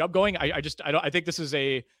Nick Chubb going, I think this is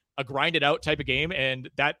a grinded out type of game. And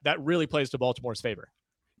that really plays to Baltimore's favor.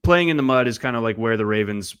 Playing in the mud is kind of like where the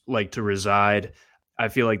Ravens like to reside. I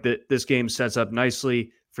feel like this game sets up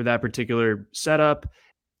nicely for that particular setup.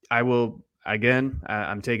 I'm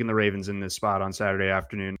taking the Ravens in this spot on Saturday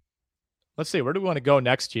afternoon. Let's see. Where do we want to go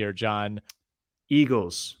next here, John?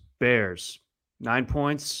 Eagles, Bears, 9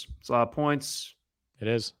 points. It's a lot of points. It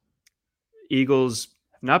is. Eagles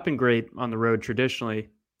have not been great on the road traditionally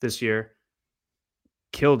this year.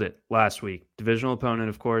 Killed it last week. Divisional opponent,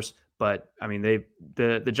 of course. But I mean,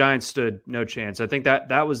 the Giants stood no chance. I think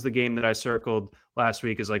that was the game that I circled last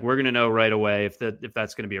week. Is like, we're going to know right away if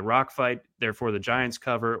that's going to be a rock fight. Therefore, the Giants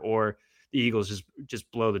cover, or the Eagles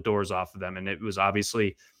just blow the doors off of them. And it was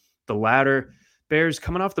obviously the latter. Bears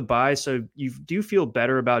coming off the bye, so you do feel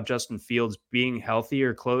better about Justin Fields being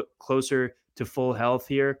healthier, closer to full health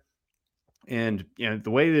here. And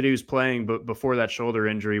the way that he was playing before that shoulder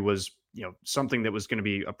injury was something that was going to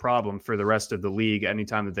be a problem for the rest of the league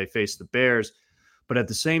anytime that they face the Bears. But at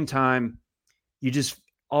the same time, you just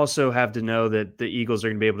also have to know that the Eagles are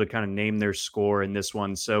going to be able to kind of name their score in this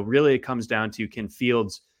one. So really it comes down to, can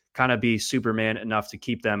Fields kind of be Superman enough to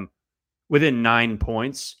keep them within 9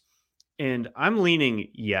 points? And I'm leaning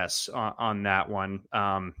yes on that one.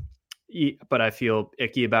 But I feel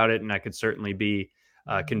icky about it, and I could certainly be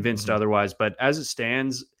convinced otherwise. But as it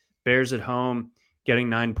stands, Bears at home, getting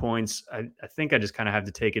 9 points, I think I just kind of have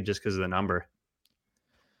to take it just because of the number.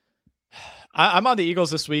 I'm on the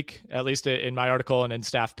Eagles this week, at least in my article and in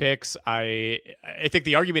staff picks. I think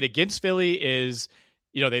the argument against Philly is,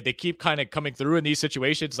 they keep kind of coming through in these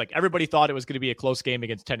situations. Like, everybody thought it was going to be a close game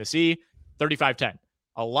against Tennessee, 35-10.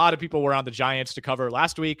 A lot of people were on the Giants to cover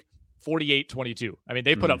last week, 48-22. I mean,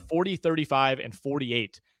 they put up 40, 35, and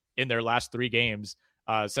 48 in their last 3 games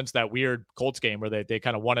since that weird Colts game where they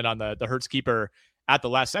kind of won it on the Hurts keeper at the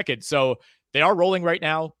last second. So they are rolling right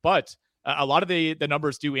now, but a lot of the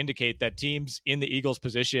numbers do indicate that teams in the Eagles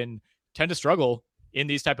position tend to struggle in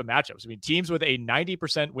these type of matchups. I mean, teams with a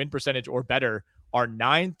 90% win percentage or better are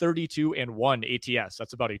 9-32-1 ATS.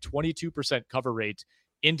 That's about a 22% cover rate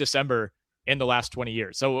in December in the last 20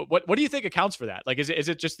 years. So what do you think accounts for that? Like, is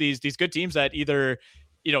it just these good teams that either,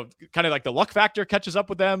 kind of like the luck factor catches up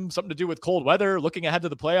with them, something to do with cold weather, looking ahead to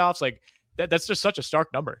the playoffs? Like that's just such a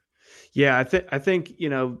stark number. Yeah, I think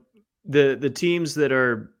the teams that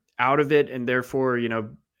are out of it and therefore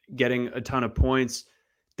getting a ton of points,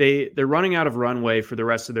 they're running out of runway for the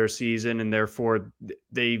rest of their season, and therefore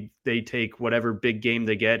they take whatever big game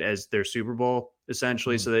they get as their Super Bowl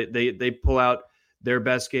essentially. So they pull out their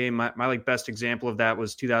best game. My like best example of that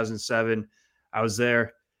was 2007. I was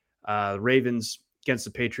there, Ravens against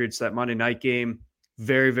the Patriots, that Monday night game.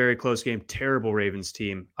 Very, very close game. Terrible Ravens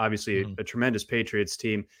team. Obviously, a tremendous Patriots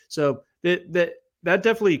team. So that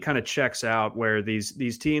definitely kind of checks out, where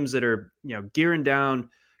these teams that are gearing down,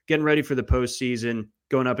 getting ready for the postseason,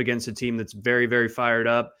 going up against a team that's very, very fired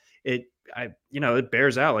up. It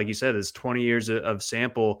bears out, like you said, it's 20 years of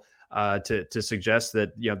sample to suggest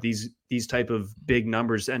that these type of big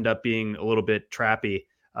numbers end up being a little bit trappy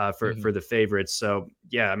for the favorites. So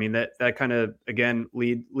yeah, I mean that kind of again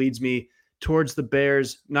leads me towards the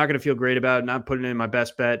Bears. Not going to feel great about it, not putting in my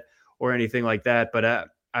best bet or anything like that, but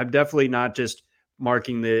I'm definitely not just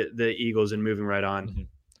marking the Eagles and moving right on.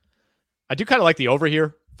 I do kind of like the over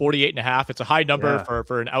here, 48.5. It's a high number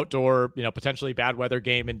for an outdoor, potentially bad weather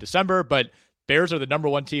game in December, but Bears are the number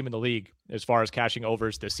one team in the league as far as cashing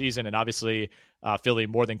overs this season. And obviously Philly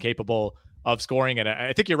more than capable of scoring. And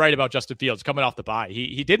I think you're right about Justin Fields coming off the bye.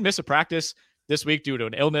 He did miss a practice this week due to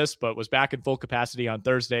an illness, but was back in full capacity on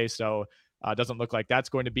Thursday. So doesn't look like that's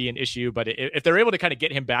going to be an issue. But if they're able to kind of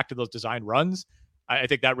get him back to those design runs, I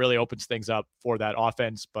think that really opens things up for that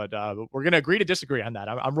offense. But we're going to agree to disagree on that.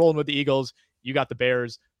 I'm rolling with the Eagles. You got the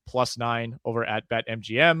Bears +9 over at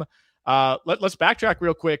BetMGM. Let's backtrack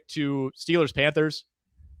real quick to Steelers-Panthers.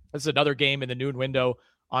 This is another game in the noon window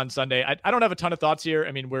on Sunday. I don't have a ton of thoughts here.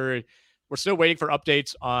 I mean, we're still waiting for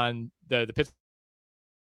updates on the Pittsburgh.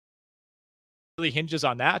 Really hinges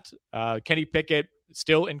on that. Kenny Pickett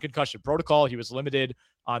still in concussion protocol. He was limited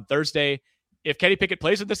on Thursday. If Kenny Pickett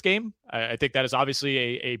plays in this game, I think that is obviously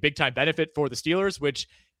a big time benefit for the Steelers, which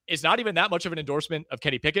is not even that much of an endorsement of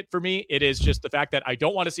Kenny Pickett for me. It is just the fact that I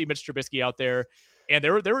don't want to see Mitch Trubisky out there. And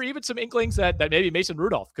there were even some inklings that maybe Mason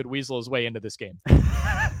Rudolph could weasel his way into this game.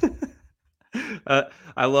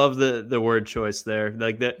 I love the word choice there.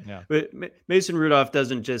 Like that, yeah. Mason Rudolph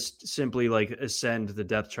doesn't just simply like ascend the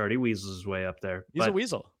depth chart. He weasels his way up there. He's a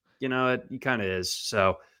weasel. He kind of is.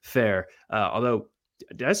 So fair. Although,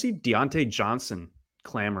 did I see Deontay Johnson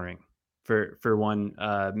clamoring for one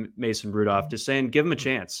Mason Rudolph, just saying give him a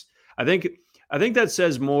chance? I think that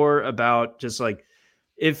says more about just like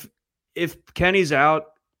if Kenny's out,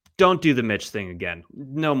 don't do the Mitch thing again.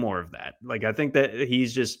 No more of that. Like, I think that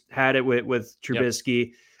he's just had it with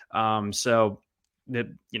Trubisky. Yep. So that,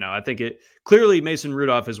 I think it clearly Mason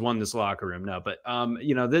Rudolph has won this locker room now, but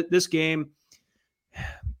this game,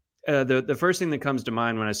 the first thing that comes to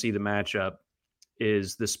mind when I see the matchup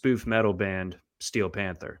is the spoof metal band Steel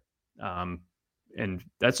Panther. And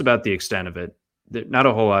that's about the extent of it. Not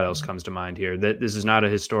a whole lot else comes to mind here. That this is not a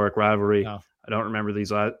historic rivalry. No. I don't remember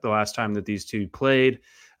the last time that these two played.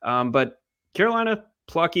 But Carolina,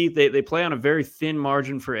 plucky. They play on a very thin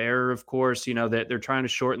margin for error, of course. That they're trying to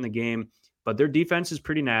shorten the game, but their defense is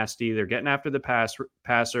pretty nasty. They're getting after the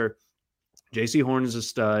passer. J.C. Horn is a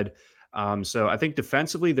stud. So I think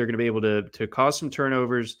defensively they're going to be able to cause some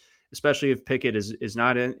turnovers, especially if Pickett is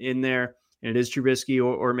not in there, and it is Trubisky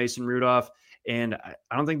or Mason Rudolph. And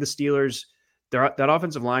I don't think the Steelers, that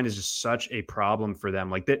offensive line is just such a problem for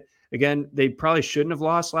them. Like that. Again, they probably shouldn't have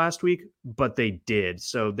lost last week, but they did.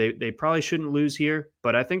 So they probably shouldn't lose here,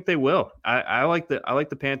 but I think they will. I like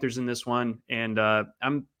the Panthers in this one, and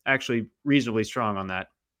I'm actually reasonably strong on that.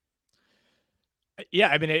 Yeah,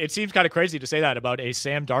 I mean, it seems kind of crazy to say that about a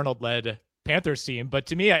Sam Darnold-led Panthers team, but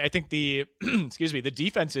to me, I think the the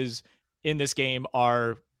defenses in this game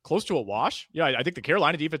are close to a wash. Yeah, I think the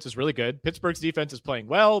Carolina defense is really good. Pittsburgh's defense is playing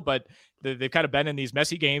well, but they've kind of been in these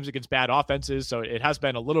messy games against bad offenses, so it has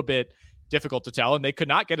been a little bit difficult to tell, and they could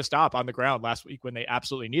not get a stop on the ground last week when they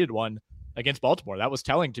absolutely needed one against Baltimore. That was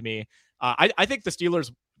telling to me. I think the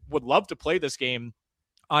Steelers would love to play this game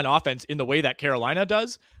on offense in the way that Carolina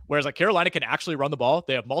does, whereas like Carolina can actually run the ball.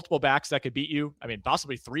 They have multiple backs that could beat you. I mean,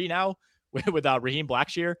 possibly 3 now with Raheem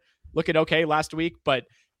Blackshear looking okay last week, but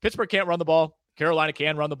Pittsburgh can't run the ball. Carolina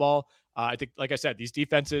can run the ball. I think, like I said, these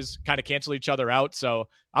defenses kind of cancel each other out. So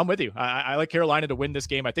I'm with you. I like Carolina to win this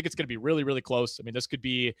game. I think it's going to be really, really close. I mean, this could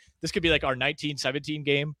be like our 19-17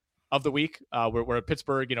 game of the week, where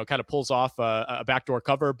Pittsburgh, kind of pulls off a backdoor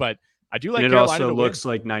cover. But I do like Carolina. It also looks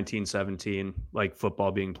like 1917, like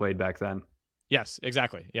football being played back then. Yes,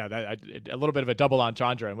 exactly. Yeah, a little bit of a double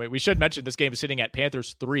entendre. And we should mention this game is sitting at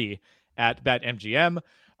Panthers 3 at BetMGM.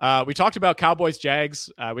 We talked about Cowboys Jags.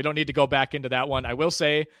 We don't need to go back into that one. I will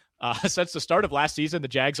say, since the start of last season, the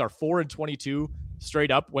Jags are 4-22 straight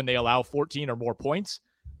up when they allow 14 or more points.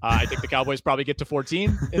 I think the Cowboys probably get to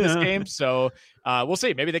 14 in this game. So we'll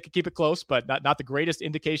see. Maybe they could keep it close, but not the greatest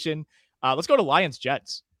indication. Let's go to Lions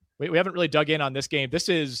Jets. We haven't really dug in on this game. This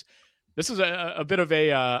is a bit of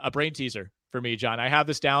a brain teaser for me, John. I have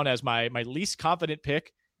this down as my least confident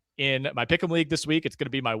pick in my pick'em league this week. It's going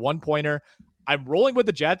to be my 1-pointer. I'm rolling with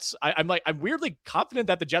the Jets. I'm weirdly confident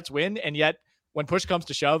that the Jets win, and yet when push comes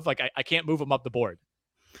to shove, like I can't move them up the board.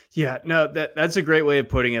 Yeah, no, that's a great way of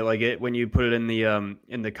putting it. Like when you put it in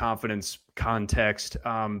the confidence context.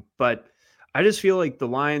 But I just feel like the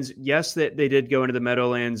Lions, yes, that they did go into the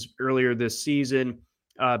Meadowlands earlier this season,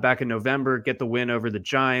 back in November, get the win over the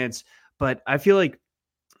Giants. But I feel like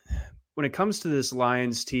when it comes to this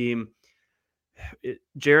Lions team,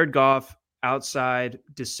 Jared Goff outside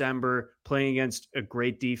December playing against a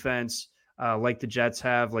great defense like the Jets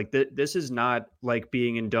have, like this is not like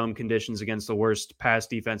being in dome conditions against the worst pass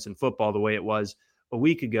defense in football the way it was a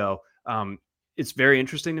week ago. It's very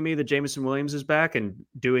interesting to me that Jameson Williams is back and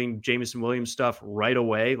doing Jameson Williams stuff right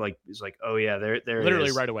away. Like it's like, oh yeah, there literally it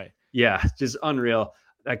is. Right away. Yeah, just unreal.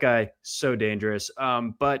 That guy, so dangerous.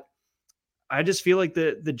 But I just feel like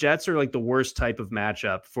the Jets are like the worst type of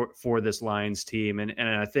matchup for this Lions team. And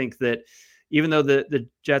I think that even though the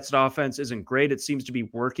Jets offense isn't great, it seems to be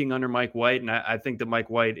working under Mike White. And I think that Mike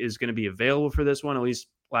White is going to be available for this one, at least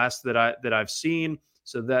last that I've seen.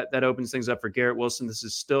 So that opens things up for Garrett Wilson. This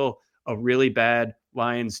is still a really bad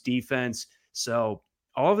Lions defense. So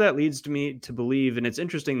all of that leads to me to believe, and it's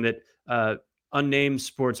interesting that unnamed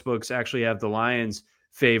sports books actually have the Lions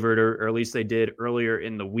favored, or at least they did earlier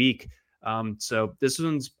in the week. So this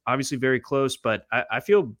one's obviously very close, but I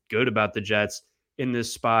feel good about the Jets in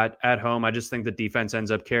this spot at home. I just think the defense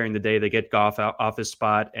ends up carrying the day. They get Goff off his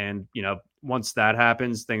spot. And, once that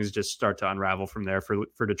happens, things just start to unravel from there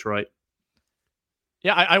for Detroit.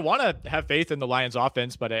 Yeah, I want to have faith in the Lions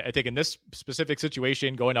offense, but I think in this specific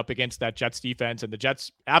situation, going up against that Jets defense, and the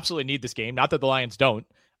Jets absolutely need this game. Not that the Lions don't,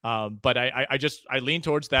 but I lean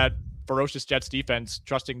towards that ferocious Jets defense,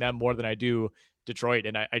 trusting them more than I do Detroit.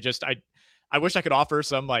 And I wish I could offer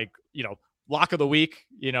some lock of the week,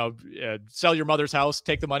 sell your mother's house,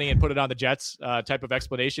 take the money and put it on the Jets type of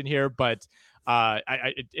explanation here. But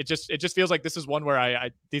it just feels like this is one where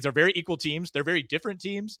these are very equal teams. They're very different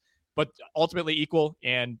teams, but ultimately equal.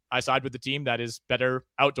 And I side with the team that is better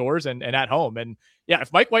outdoors and at home. And yeah,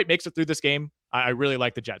 if Mike White makes it through this game, I really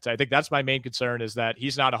like the Jets. I think that's my main concern, is that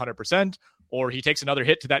he's not 100%, or he takes another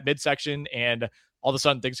hit to that midsection and all of a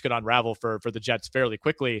sudden things could unravel for the Jets fairly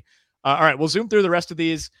quickly. All right, we'll zoom through the rest of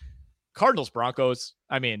these. Cardinals Broncos.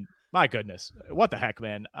 I mean, my goodness, what the heck,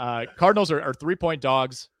 man. Cardinals are 3-point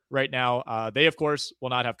dogs right now. They, of course, will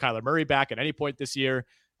not have Kyler Murray back at any point this year.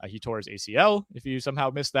 He tore his ACL, if you somehow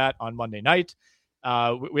missed that, on Monday night.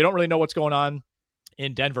 We don't really know what's going on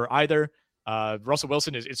in Denver either. Russell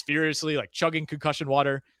Wilson is furiously chugging concussion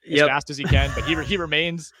water as fast as he can, but he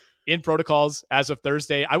remains in protocols as of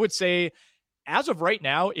Thursday. I would say, as of right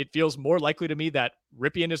now, it feels more likely to me that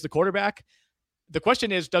Ripien is the quarterback. The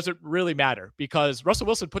question is, does it really matter? Because Russell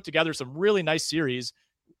Wilson put together some really nice series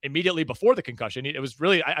immediately before the concussion. It was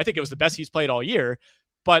really, I think it was the best he's played all year,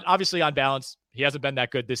 but obviously on balance, he hasn't been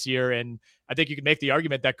that good this year. And I think you can make the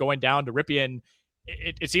argument that going down to Ripien,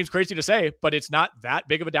 it seems crazy to say, but it's not that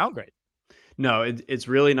big of a downgrade. No, it's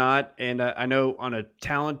really not. And I know on a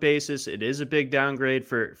talent basis, it is a big downgrade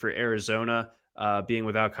for Arizona being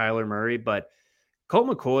without Kyler Murray, but Colt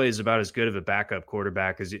McCoy is about as good of a backup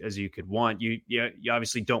quarterback as you could want. You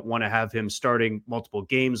obviously don't want to have him starting multiple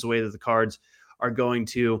games the way that the Cards are going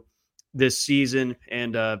to this season.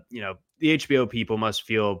 And, the HBO people must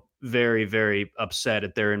feel very, very upset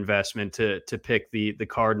at their investment to pick the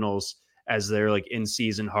Cardinals as their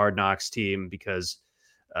in-season Hard Knocks team, because,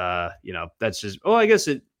 that's just, I guess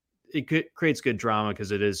it creates good drama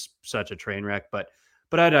because it is such a train wreck, but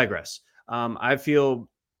I digress. I feel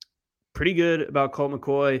pretty good about Colt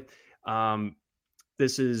McCoy.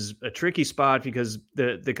 This is a tricky spot because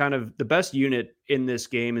the kind of the best unit in this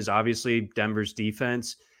game is obviously Denver's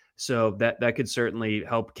defense. So that could certainly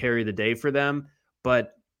help carry the day for them.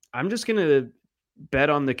 But I'm just going to bet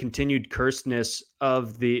on the continued cursedness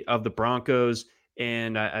of the Broncos.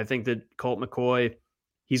 And I think that Colt McCoy,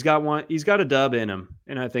 he's got a dub in him.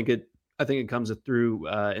 And I think it comes through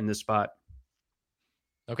in this spot.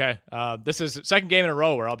 Okay. This is second game in a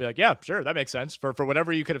row where I'll be like, yeah, sure. That makes sense for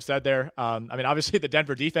whatever you could have said there. Obviously the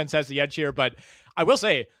Denver defense has the edge here, but I will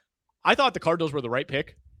say I thought the Cardinals were the right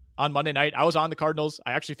pick on Monday night. I was on the Cardinals.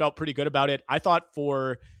 I actually felt pretty good about it. I thought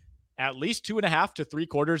for at least 2.5 to 3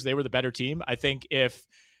 quarters, they were the better team. I think if,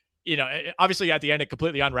 obviously at the end, it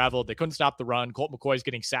completely unraveled. They couldn't stop the run. Colt McCoy's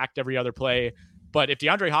getting sacked every other play. But if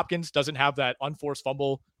DeAndre Hopkins doesn't have that unforced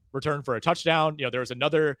fumble return for a touchdown, there was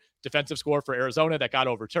another defensive score for Arizona that got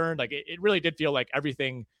overturned. Like it really did feel like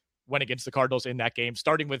everything went against the Cardinals in that game,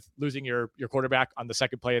 starting with losing your quarterback on the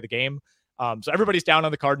second play of the game. So everybody's down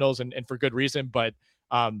on the Cardinals and for good reason, but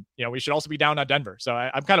we should also be down on Denver. So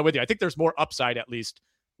I'm kind of with you. I think there's more upside, at least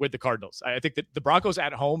with the Cardinals. I think that the Broncos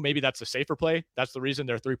at home, maybe that's a safer play. That's the reason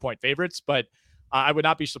they're 3-point favorites, but I would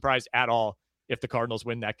not be surprised at all if the Cardinals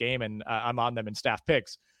win that game, and I'm on them in staff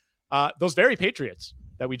picks. Those very Patriots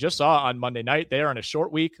that we just saw on Monday night, they are on a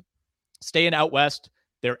short week, staying out west.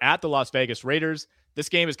 They're at the Las Vegas Raiders. This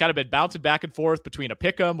game has kind of been bouncing back and forth between a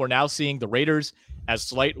pick'em. We're now seeing the Raiders as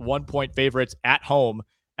slight 1-point favorites at home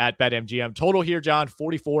at BetMGM. Total here, John,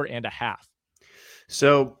 44.5.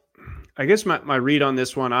 So I guess my read on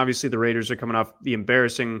this one, obviously the Raiders are coming off the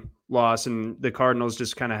embarrassing loss, and the Cardinals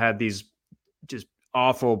just kind of had these just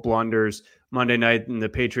awful blunders Monday night, and the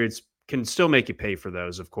Patriots can still make you pay for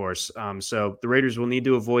those, of course. So the Raiders will need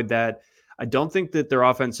to avoid that. I don't think that their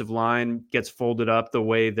offensive line gets folded up the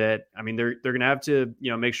way that, they're going to have to,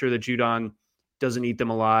 make sure that Judon doesn't eat them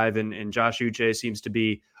alive. And Josh Uche seems to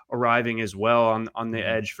be arriving as well on the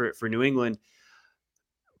edge for New England.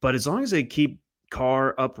 But as long as they keep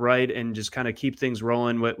Carr upright and just kind of keep things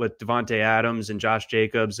rolling with Devontae Adams and Josh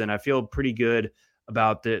Jacobs, and I feel pretty good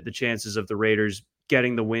about the chances of the Raiders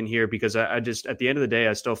getting the win here, because I just, at the end of the day,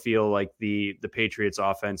 I still feel like the Patriots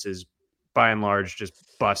offense is by and large just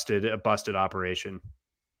a busted operation.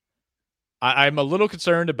 I'm a little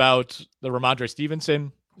concerned about the Ramondre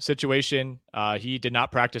Stevenson situation. He did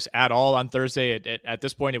not practice at all on Thursday. At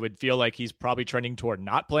this point, it would feel like he's probably trending toward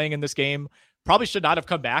not playing in this game. Probably should not have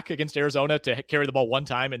come back against Arizona to carry the ball one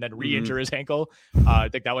time and then re-injure his ankle. I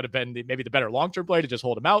think that would have been maybe the better long-term play to just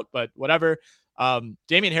hold him out, but whatever.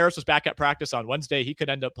 Damian Harris was back at practice on Wednesday. He could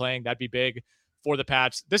end up playing. That'd be big for the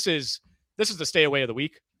Pats. This is the stay away of the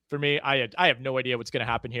week for me. I have no idea what's going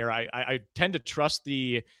to happen here. I tend to trust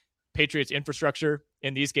the Patriots infrastructure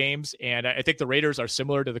in these games, and I think the Raiders are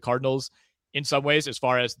similar to the Cardinals in some ways, as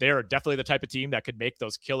far as they're definitely the type of team that could make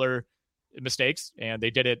those killer mistakes, and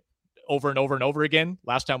they did it over and over and over again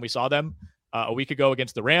last time we saw them a week ago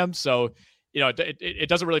against the Rams. So, it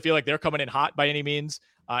doesn't really feel like they're coming in hot by any means.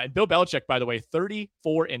 And Bill Belichick, by the way,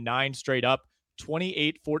 34-9 straight up,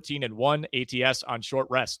 28-14-1 ATS on short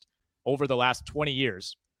rest over the last 20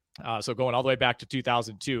 years. So going all the way back to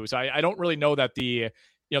 2002. So I don't really know that the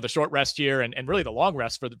short rest here and really the long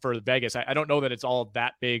rest for Vegas, I don't know that it's all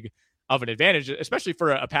that big of an advantage, especially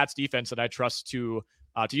for a Pats defense that I trust to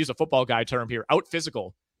use a football guy term here, out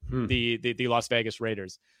physical the Las Vegas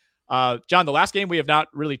Raiders. John, the last game we have not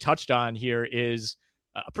really touched on here is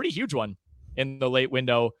a pretty huge one in the late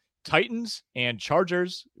window. Titans and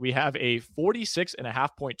Chargers. We have a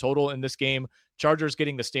 46.5-point total in this game. Chargers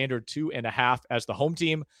getting the standard 2.5 as the home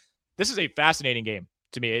team. This is a fascinating game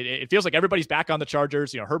to me. It feels like everybody's back on the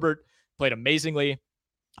Chargers. Herbert played amazingly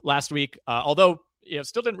last week, although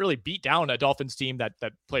still didn't really beat down a Dolphins team that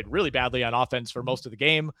played really badly on offense for most of the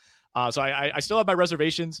game. So I still have my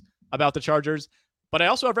reservations about the Chargers, but I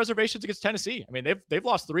also have reservations against Tennessee. They've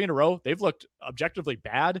lost 3 in a row. They've looked objectively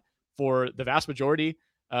bad for the vast majority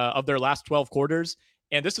of their last 12 quarters.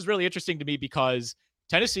 And this is really interesting to me because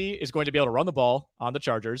Tennessee is going to be able to run the ball on the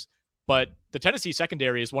Chargers, but the Tennessee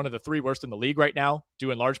secondary is one of the 3 worst in the league right now,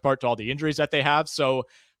 due in large part to all the injuries that they have. So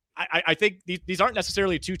I think these aren't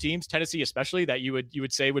necessarily 2 teams, Tennessee especially, that you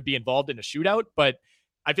would say would be involved in a shootout, but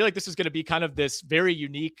I feel like this is going to be kind of this very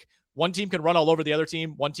unique, one team can run all over the other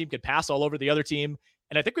team, one team could pass all over the other team,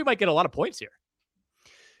 and I think we might get a lot of points here.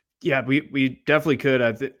 Yeah, we definitely could.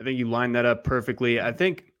 I think you lined that up perfectly. I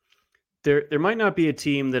think there might not be a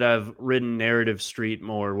team that I've ridden narrative street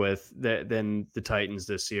more with than the Titans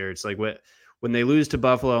this year. It's like when they lose to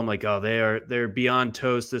Buffalo, I'm like, oh, they're beyond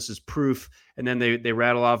toast. This is proof. And then they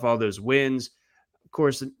rattle off all those wins. Of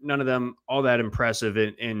course, none of them all that impressive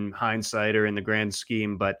in hindsight or in the grand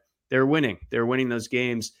scheme, but they're winning. They're winning those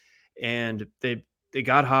games, and they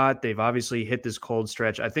got hot. They've obviously hit this cold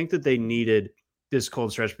stretch. I think that they needed this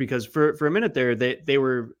cold stretch because for a minute there, they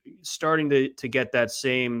were starting to get that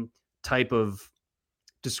same type of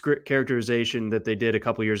characterization that they did a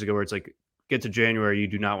couple of years ago, where it's like, get to January, you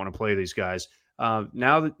do not want to play these guys.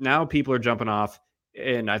 Now people are jumping off,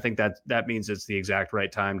 and I think that means it's the exact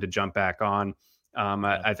right time to jump back on.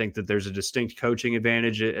 I think that there's a distinct coaching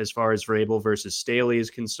advantage as far as Vrabel versus Staley is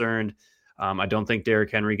concerned. I don't think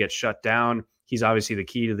Derrick Henry gets shut down. He's obviously the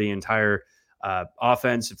key to the entire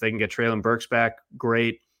offense. If they can get Treylon Burks back,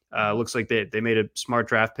 great. Looks like they made a smart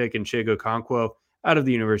draft pick in Chigo Okonkwo out of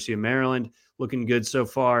the University of Maryland, looking good so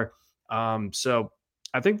far. So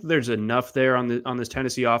I think there's enough there on this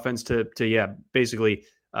Tennessee offense to basically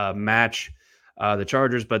match the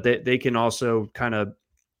Chargers, but they can also kind of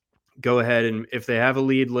go ahead, and if they have a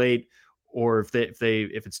lead late, or if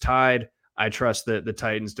it's tied, I trust the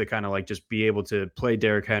Titans to kind of like just be able to play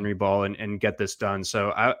Derrick Henry ball and get this done.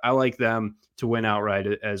 So I like them to win outright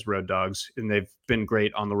as road dogs, and they've been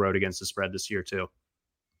great on the road against the spread this year too.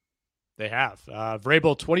 They have.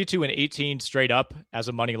 Vrabel 22-18 straight up as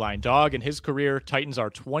a money line dog in his career. Titans are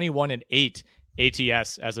 21-8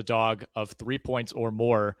 ATS as a dog of 3 points or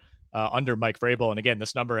more under Mike Vrabel. And again,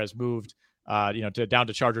 this number has moved down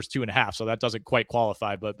to Chargers 2.5. So that doesn't quite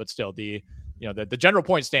qualify, but still the general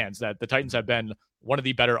point stands that the Titans have been one of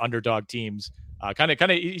the better underdog teams.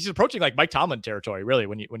 He's approaching like Mike Tomlin territory, really,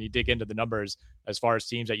 when you dig into the numbers as far as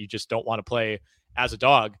teams that you just don't want to play as a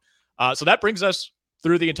dog. So that brings us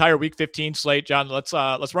through the entire Week 15 slate. John, let's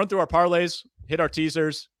run through our parlays, hit our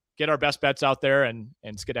teasers, get our best bets out there, and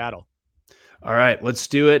skedaddle. All right, let's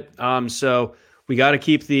do it. So we got to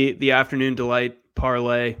keep the afternoon delight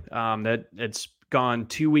parlay. That it's gone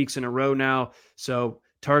 2 weeks in a row now. So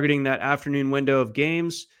targeting that afternoon window of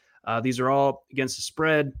games. These are all against the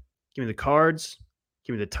spread. Give me the Cards.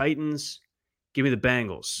 Give me the Titans. Give me the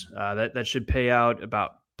Bengals. That should pay out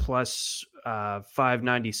about plus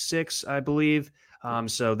 596, I believe.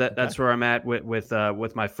 So that's where I'm at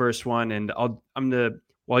with my first one, and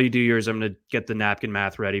while you do yours, I'm gonna get the napkin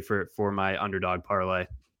math ready for my underdog parlay.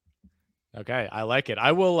 Okay, I like it.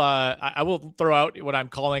 I will throw out what I'm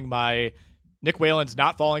calling my Nick Whalen's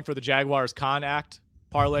not falling for the Jaguars con act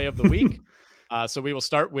parlay of the week. So we will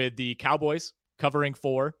start with the Cowboys covering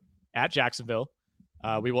 4 at Jacksonville.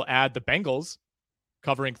 We will add the Bengals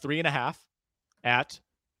covering 3.5 at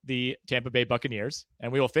the Tampa Bay Buccaneers,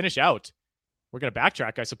 and we will finish out. We're going to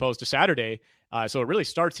backtrack, I suppose, to Saturday. So it really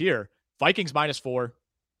starts here. Vikings -4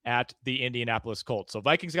 at the Indianapolis Colts. So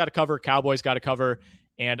Vikings got to cover, Cowboys got to cover,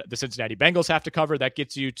 and the Cincinnati Bengals have to cover. That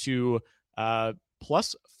gets you to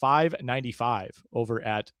plus 595 over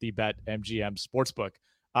at the BetMGM Sportsbook.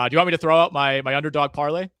 Do you want me to throw out my underdog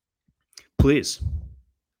parlay? Please.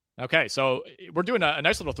 Okay, so we're doing a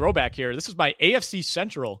nice little throwback here. This is my AFC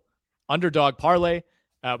Central underdog parlay.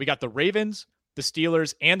 We got the Ravens, the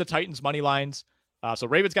Steelers, and the Titans money lines. So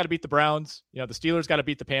Ravens got to beat the Browns. The Steelers got to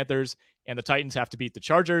beat the Panthers, and the Titans have to beat the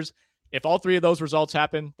Chargers. If all 3 of those results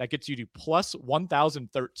happen, that gets you to plus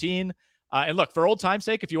 1,013. And look, for old time's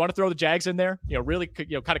sake, if you want to throw the Jags in there, really,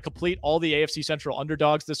 kind of complete all the AFC Central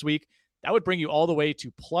underdogs this week, that would bring you all the way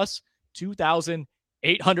to plus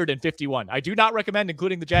 2,851. I do not recommend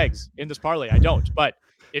including the Jags in this parlay. I don't. But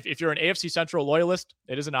if you're an AFC Central loyalist,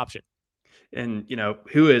 it is an option. And,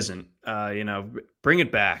 who isn't? Bring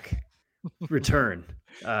it back. Return.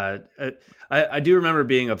 I do remember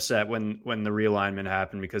being upset when the realignment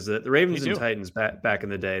happened, because the Ravens and Titans back in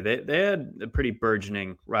the day, they had a pretty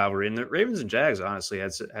burgeoning rivalry, and the Ravens and Jags honestly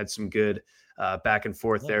had some good back and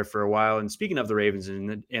forth there for a while. And speaking of the Ravens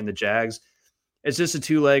and the Jags, it's just a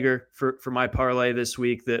 2-legger for my parlay this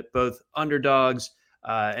week, that both underdogs,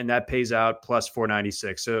 and that pays out plus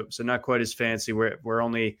 496. So not quite as fancy. We're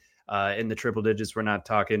only in the triple digits. We're not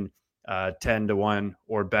talking 10-1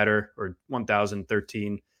 or better, or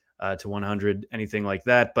 1,013 to 100, anything like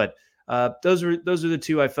that. But those are the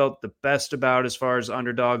 2 I felt the best about as far as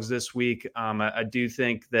underdogs this week. I do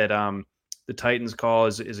think that the Titans call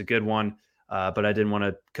is a good one, but I didn't want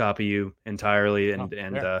to copy you entirely.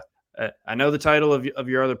 I know the title of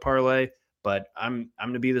your other parlay, but I'm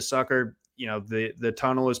going to be the sucker. The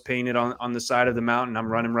tunnel is painted on the side of the mountain.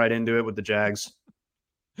 I'm running right into it with the Jags.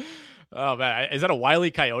 Oh man, is that a Wile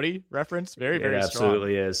E. Coyote reference? Very, very it strong.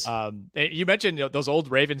 Absolutely is. You mentioned those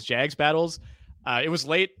old Ravens Jags battles. It was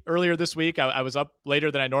late earlier this week. I was up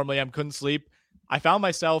later than I normally am. Couldn't sleep. I found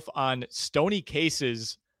myself on Stoney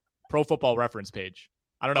Case's Pro Football Reference page.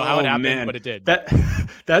 I don't know how it happened, but it did.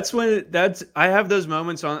 I have those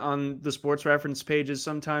moments on the sports reference pages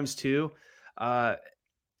sometimes too.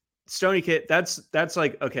 Stoney Kid, that's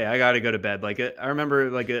like, okay, I got to go to bed. Like I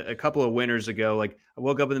remember like a couple of winters ago, like I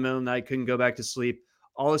woke up in the middle of the night, couldn't go back to sleep.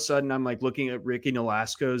 All of a sudden I'm like looking at Ricky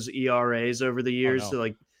Nolasco's ERAs over the years. So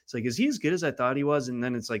like, it's like, is he as good as I thought he was? And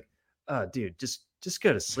then it's like, oh dude, just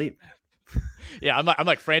go to sleep, man. Yeah. I'm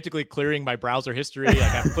like frantically clearing my browser history.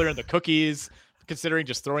 Like I'm clearing the cookies, considering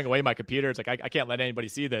just throwing away my computer. It's like, I can't let anybody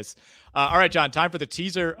see this. All right, John, time for the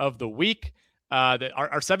teaser of the week.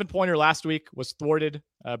 Our 7-pointer last week was thwarted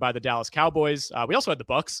by the Dallas Cowboys. We also had the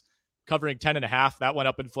Bucks covering 10.5. That went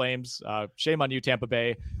up in flames. Shame on you, Tampa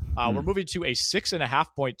Bay. We're moving to a 6.5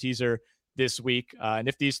 point teaser this week. And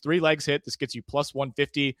if these 3 legs hit, this gets you plus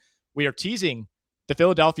 150. We are teasing the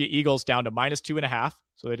Philadelphia Eagles down to minus 2.5.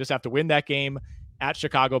 So they just have to win that game at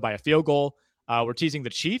Chicago by a field goal. We're teasing the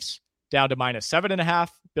Chiefs down to minus 7.5.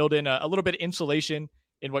 Build in a little bit of insulation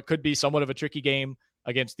in what could be somewhat of a tricky game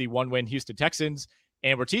against the 1-win Houston Texans.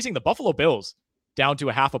 And we're teasing the Buffalo Bills down to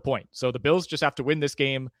 0.5 point. So the Bills just have to win this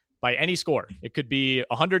game by any score. It could be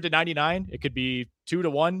 100-99. It could be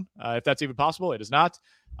 2-1, if that's even possible. It is not.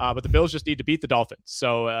 But the Bills just need to beat the Dolphins.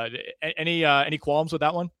 So any qualms with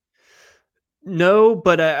that one? No,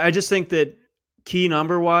 but I just think that key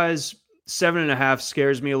number wise, 7.5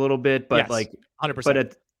 scares me a little bit. But yes,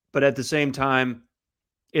 100%. But at the same time,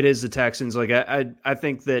 it is the Texans. Like I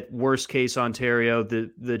think that worst case Ontario,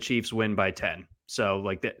 the Chiefs win by 10. So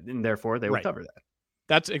like that, and therefore they would cover that.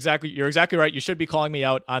 You're exactly right. You should be calling me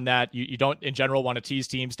out on that. You don't in general want to tease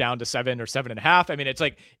teams down to 7 or 7.5. I mean, it's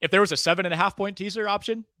like if there was a 7.5 point teaser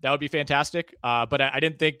option, that would be fantastic. But I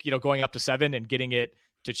didn't think, going up to 7 and getting it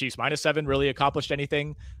to Chiefs minus 7 really accomplished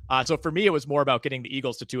anything. So for me, it was more about getting the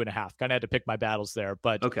Eagles to 2.5. Kind of had to pick my battles there,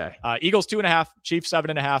 but okay. Eagles 2.5, Chiefs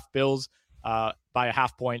 7.5, Bills by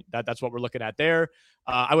 0.5 point. That's what we're looking at there.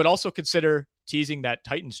 I would also consider teasing that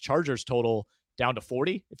Titans Chargers total down to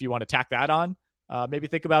 40. If you want to tack that on, maybe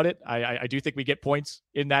think about it. I do think we get points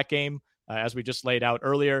in that game, as we just laid out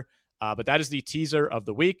earlier. But that is the teaser of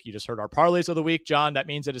the week. You just heard our parlays of the week, John. That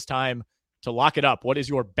means it is time to lock it up. What is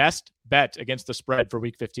your best bet against the spread for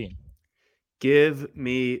week 15? Give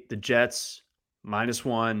me the Jets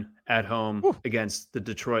 -1 at home against the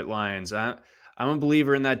Detroit Lions. I'm a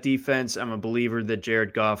believer in that defense. I'm a believer that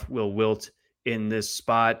Jared Goff will wilt in this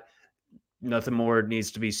spot. Nothing more needs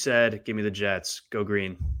to be said. Give me the Jets. Go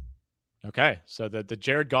green. Okay, so the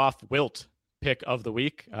Jared Goff wilt pick of the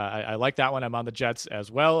week. I like that one. I'm on the Jets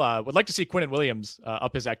as well. Would like to see Quinnen Williams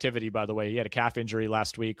up his activity, by the way. He had a calf injury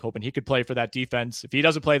last week, hoping he could play for that defense. If he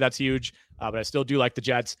doesn't play, that's huge, but I still do like the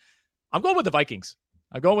Jets. I'm going with the Vikings.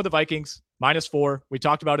 -4. We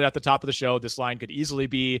talked about it at the top of the show. This line could easily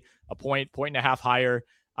be a point and a half higher.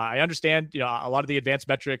 I understand, a lot of the advanced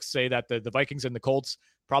metrics say that the Vikings and the Colts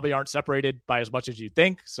probably aren't separated by as much as you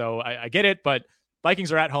think. So I get it, but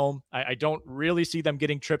Vikings are at home. I don't really see them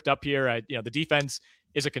getting tripped up here. The defense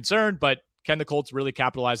is a concern, but can the Colts really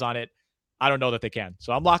capitalize on it? I don't know that they can.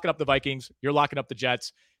 So I'm locking up the Vikings. You're locking up the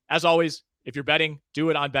Jets. As always, if you're betting, do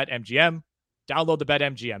it on BetMGM. Download the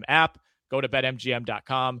BetMGM app. Go to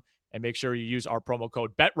BetMGM.com and make sure you use our promo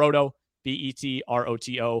code BETROTO,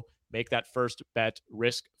 BETROTO. Make that first bet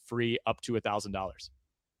risk-free up to $1,000.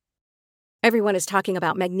 Everyone is talking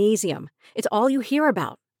about magnesium. It's all you hear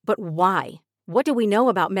about. But why? What do we know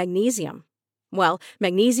about magnesium? Well,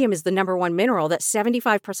 magnesium is the #1 mineral that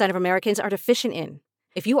 75% of Americans are deficient in.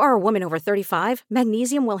 If you are a woman over 35,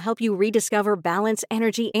 magnesium will help you rediscover balance,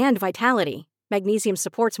 energy, and vitality. Magnesium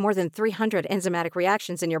supports more than 300 enzymatic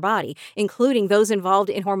reactions in your body, including those involved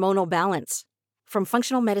in hormonal balance. From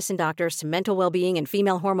functional medicine doctors to mental well-being and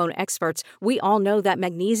female hormone experts, we all know that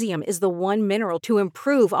magnesium is the one mineral to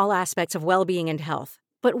improve all aspects of well-being and health.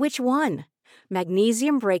 But which one?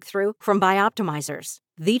 Magnesium Breakthrough from Bioptimizers,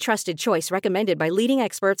 the trusted choice recommended by leading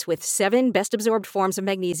experts with 7 best-absorbed forms of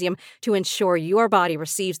magnesium to ensure your body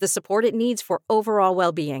receives the support it needs for overall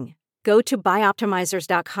well-being. Go to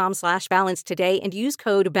bioptimizers.com/balance today and use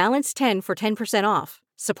code BALANCE10 for 10% off.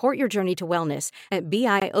 Support your journey to wellness at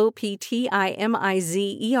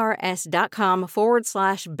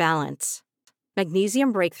bioptimizers.com/balance.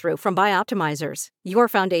 Magnesium Breakthrough from Bioptimizers, your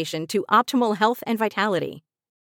foundation to optimal health and vitality.